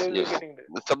Yes. getting there.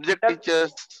 The subject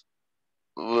teachers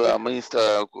means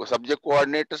subject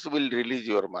coordinators will release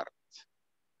your marks.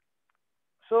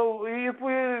 So if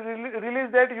we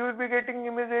release that, you will be getting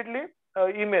immediately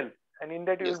email, and in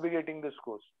that you will be getting the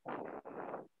scores.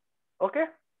 Okay.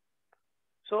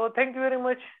 So thank you very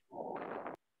much.